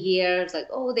 Every year, it's like,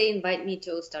 they invite me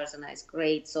to Stars and Ice.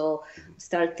 Great. So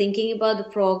start thinking about the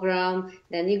program.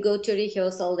 Then you go to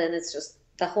rehearsal. Then it's just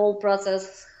the whole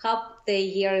process. Hop, the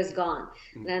year is gone.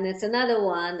 Then it's another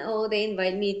one. They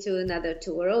invite me to another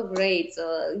tour. Great.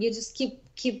 So you just keep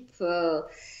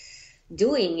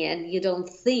doing it. You don't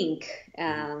think.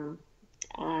 I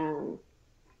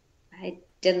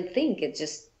didn't think. It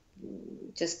just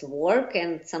work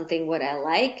and something what I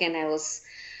like, and I was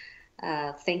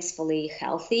thankfully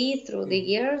healthy through the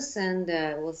years, and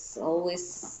was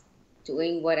always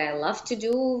doing what I love to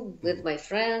do with my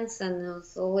friends, and it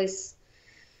was always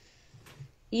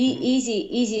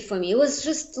easy for me. It was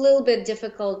just a little bit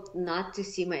difficult not to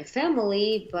see my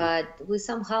family, but we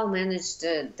somehow managed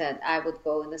that I would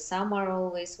go in the summer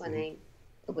always when I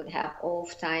would have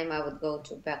off time. I would go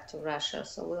back to Russia,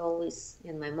 so we always,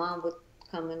 and my mom would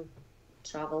come and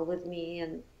travel with me.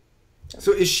 And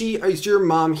so is your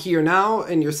mom here now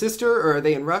and your sister, or are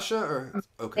they in Russia? Or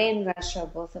okay, they're in Russia,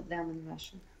 both of them in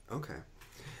Russia. Okay.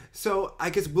 So I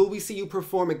guess, will we see you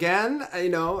perform again?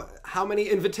 How many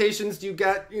invitations do you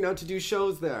get, to do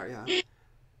shows there? Yeah.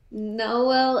 No,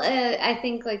 well, I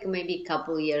think like maybe a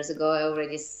couple of years ago, I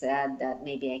already said that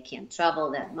maybe I can't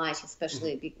travel that much,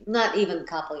 especially not even a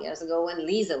couple of years ago when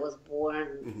Lisa was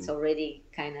born. It's already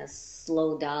kind of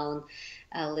slowed down.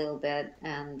 a little bit,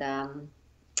 and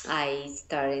I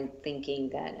started thinking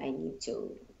that I need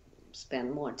to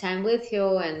spend more time with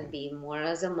you and be more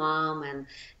as a mom. And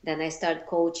then I started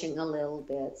coaching a little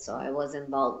bit, so I was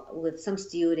involved with some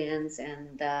students,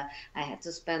 and I had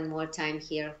to spend more time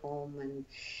here home.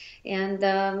 And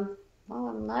well,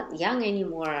 I'm not young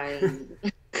anymore.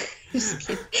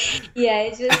 Yeah,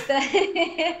 it's just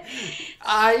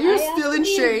you're still in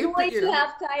shape. I enjoy to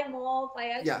have time off. I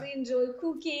actually enjoy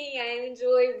cooking. I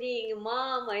enjoy being a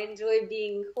mom. I enjoy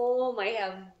being home. I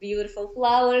have beautiful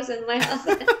flowers in my house.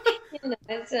 I'm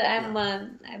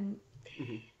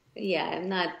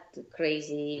not a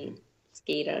crazy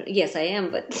skater. Yes, I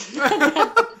am, but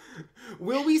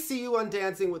Will we see you on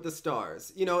Dancing with the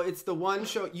Stars? You know, it's the one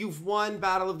show. You've won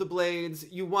Battle of the Blades.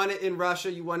 You won it in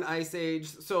Russia. You won Ice Age.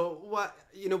 So what,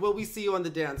 will we see you on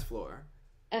the dance floor?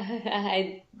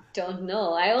 I don't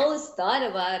know. I always thought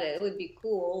about it. It would be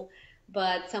cool,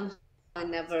 but somehow I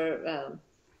never,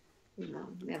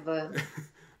 never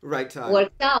right time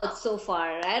worked out so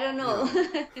far. I don't know.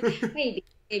 Yeah.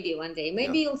 maybe one day.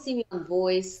 Maybe you'll see me on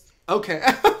Voice. Okay.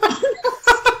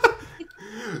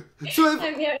 So I'm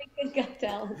very good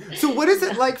talent. So what is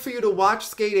it like for you to watch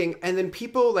skating and then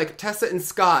people like Tessa and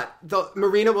Scott,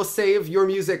 Marina will save your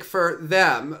music for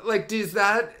them? Like, is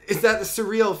that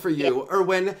surreal for you? Or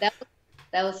when that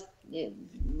was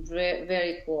very,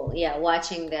 very cool. Yeah,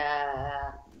 watching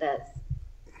the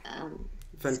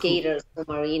skaters who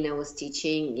Marina was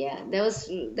teaching. Yeah, that was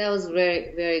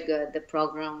very, very good. The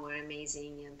program were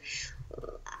amazing, and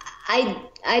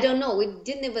I don't know.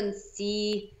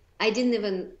 I didn't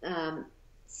even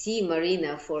see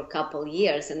Marina for a couple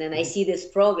years, and then I see this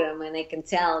program, and I can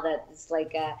tell that it's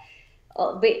like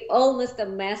almost a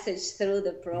message through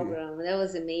the program. That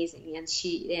was amazing, and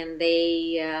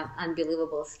they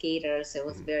unbelievable skaters. It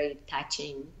was very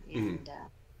touching, and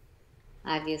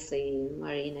obviously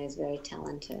Marina is very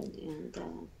talented, and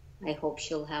I hope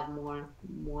she'll have more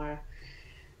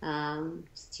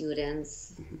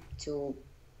students to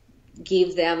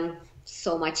give them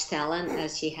so much talent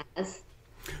as she has.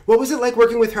 What was it like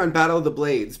working with her on Battle of the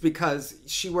Blades? Because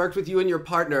she worked with you and your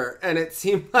partner, and it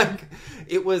seemed like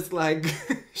it was like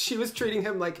she was treating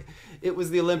him like it was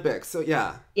the Olympics. So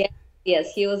yeah.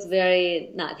 Yes, he was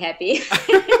very not happy.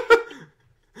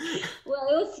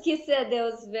 Well, he said that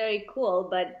was very cool,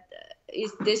 but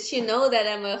did she know that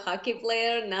I'm a hockey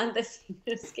player, not a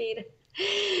figure skater?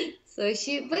 But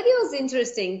it was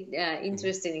interesting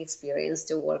experience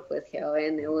to work with her,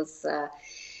 and it was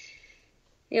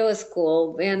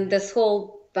cool. And this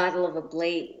whole Battle of a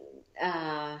Blade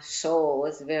show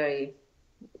was very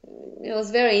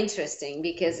interesting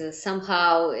because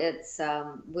somehow it's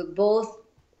with both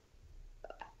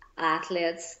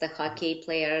athletes, the hockey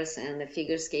players and the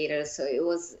figure skaters. So it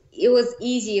was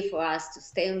easy for us to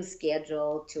stay on the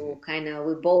schedule to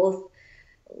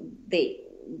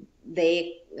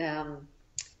they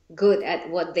good at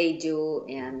what they do,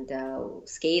 and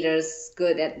skaters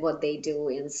good at what they do,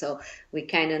 and so we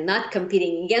kind of not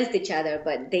competing against each other,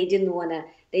 but they didn't want to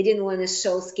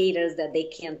show skaters that they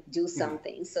can't do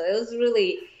something. So it was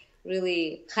really,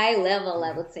 really high level,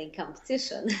 I would say,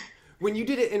 competition. When you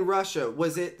did it in Russia,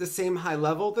 was it the same high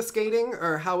level, the skating,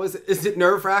 or how was it? Is it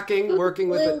nerve-wracking working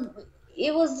with it?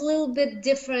 It was a little bit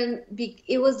different.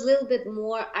 It was a little bit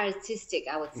more artistic,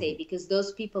 I would say, because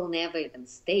those people never even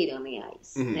stayed on the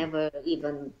ice. Never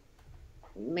even,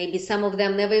 maybe some of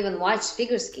them never even watched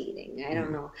figure skating. I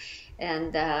don't know.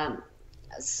 And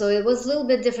so it was a little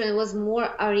bit different. It was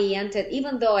more oriented,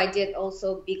 even though I did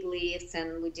also big lifts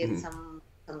and we did some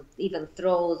even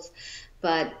throws.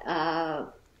 But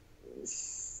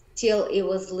still, it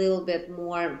was a little bit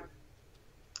more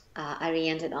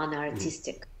oriented on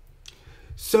artistic.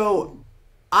 So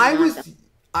I was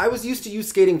used to you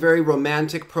skating very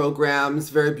romantic programs,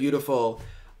 very beautiful.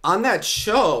 On that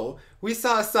show, we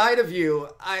saw a side of you.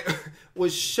 I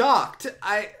was shocked.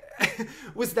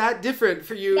 Was that different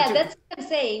for you? Yeah, that's what I'm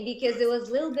saying, because it was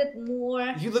a little bit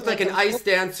more... You looked like an ice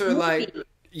dancer, movie. Like...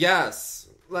 Yes.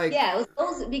 Like... Yeah, it was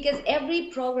also, because every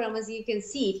program, as you can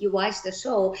see, if you watch the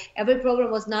show, every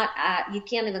program was not... you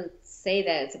can't even say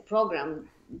that it's a program.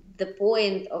 The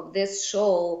point of this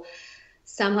show...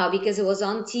 Somehow, because it was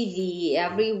on TV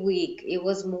every week, it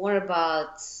was more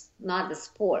about not the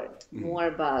sport, more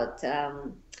about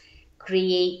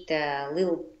create a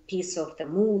little piece of the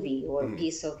movie or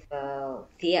piece of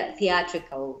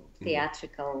theatrical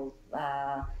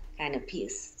kind of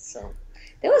piece. So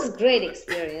that was a great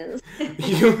experience.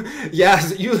 You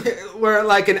were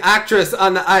like an actress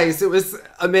on the ice. It was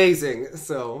amazing.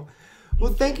 So.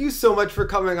 Well, thank you so much for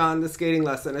coming on the skating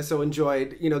lesson. I so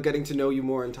enjoyed, getting to know you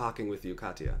more and talking with you,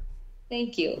 Katia.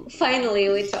 Thank you. Finally,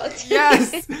 we talked.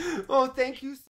 Yes. Oh, thank you.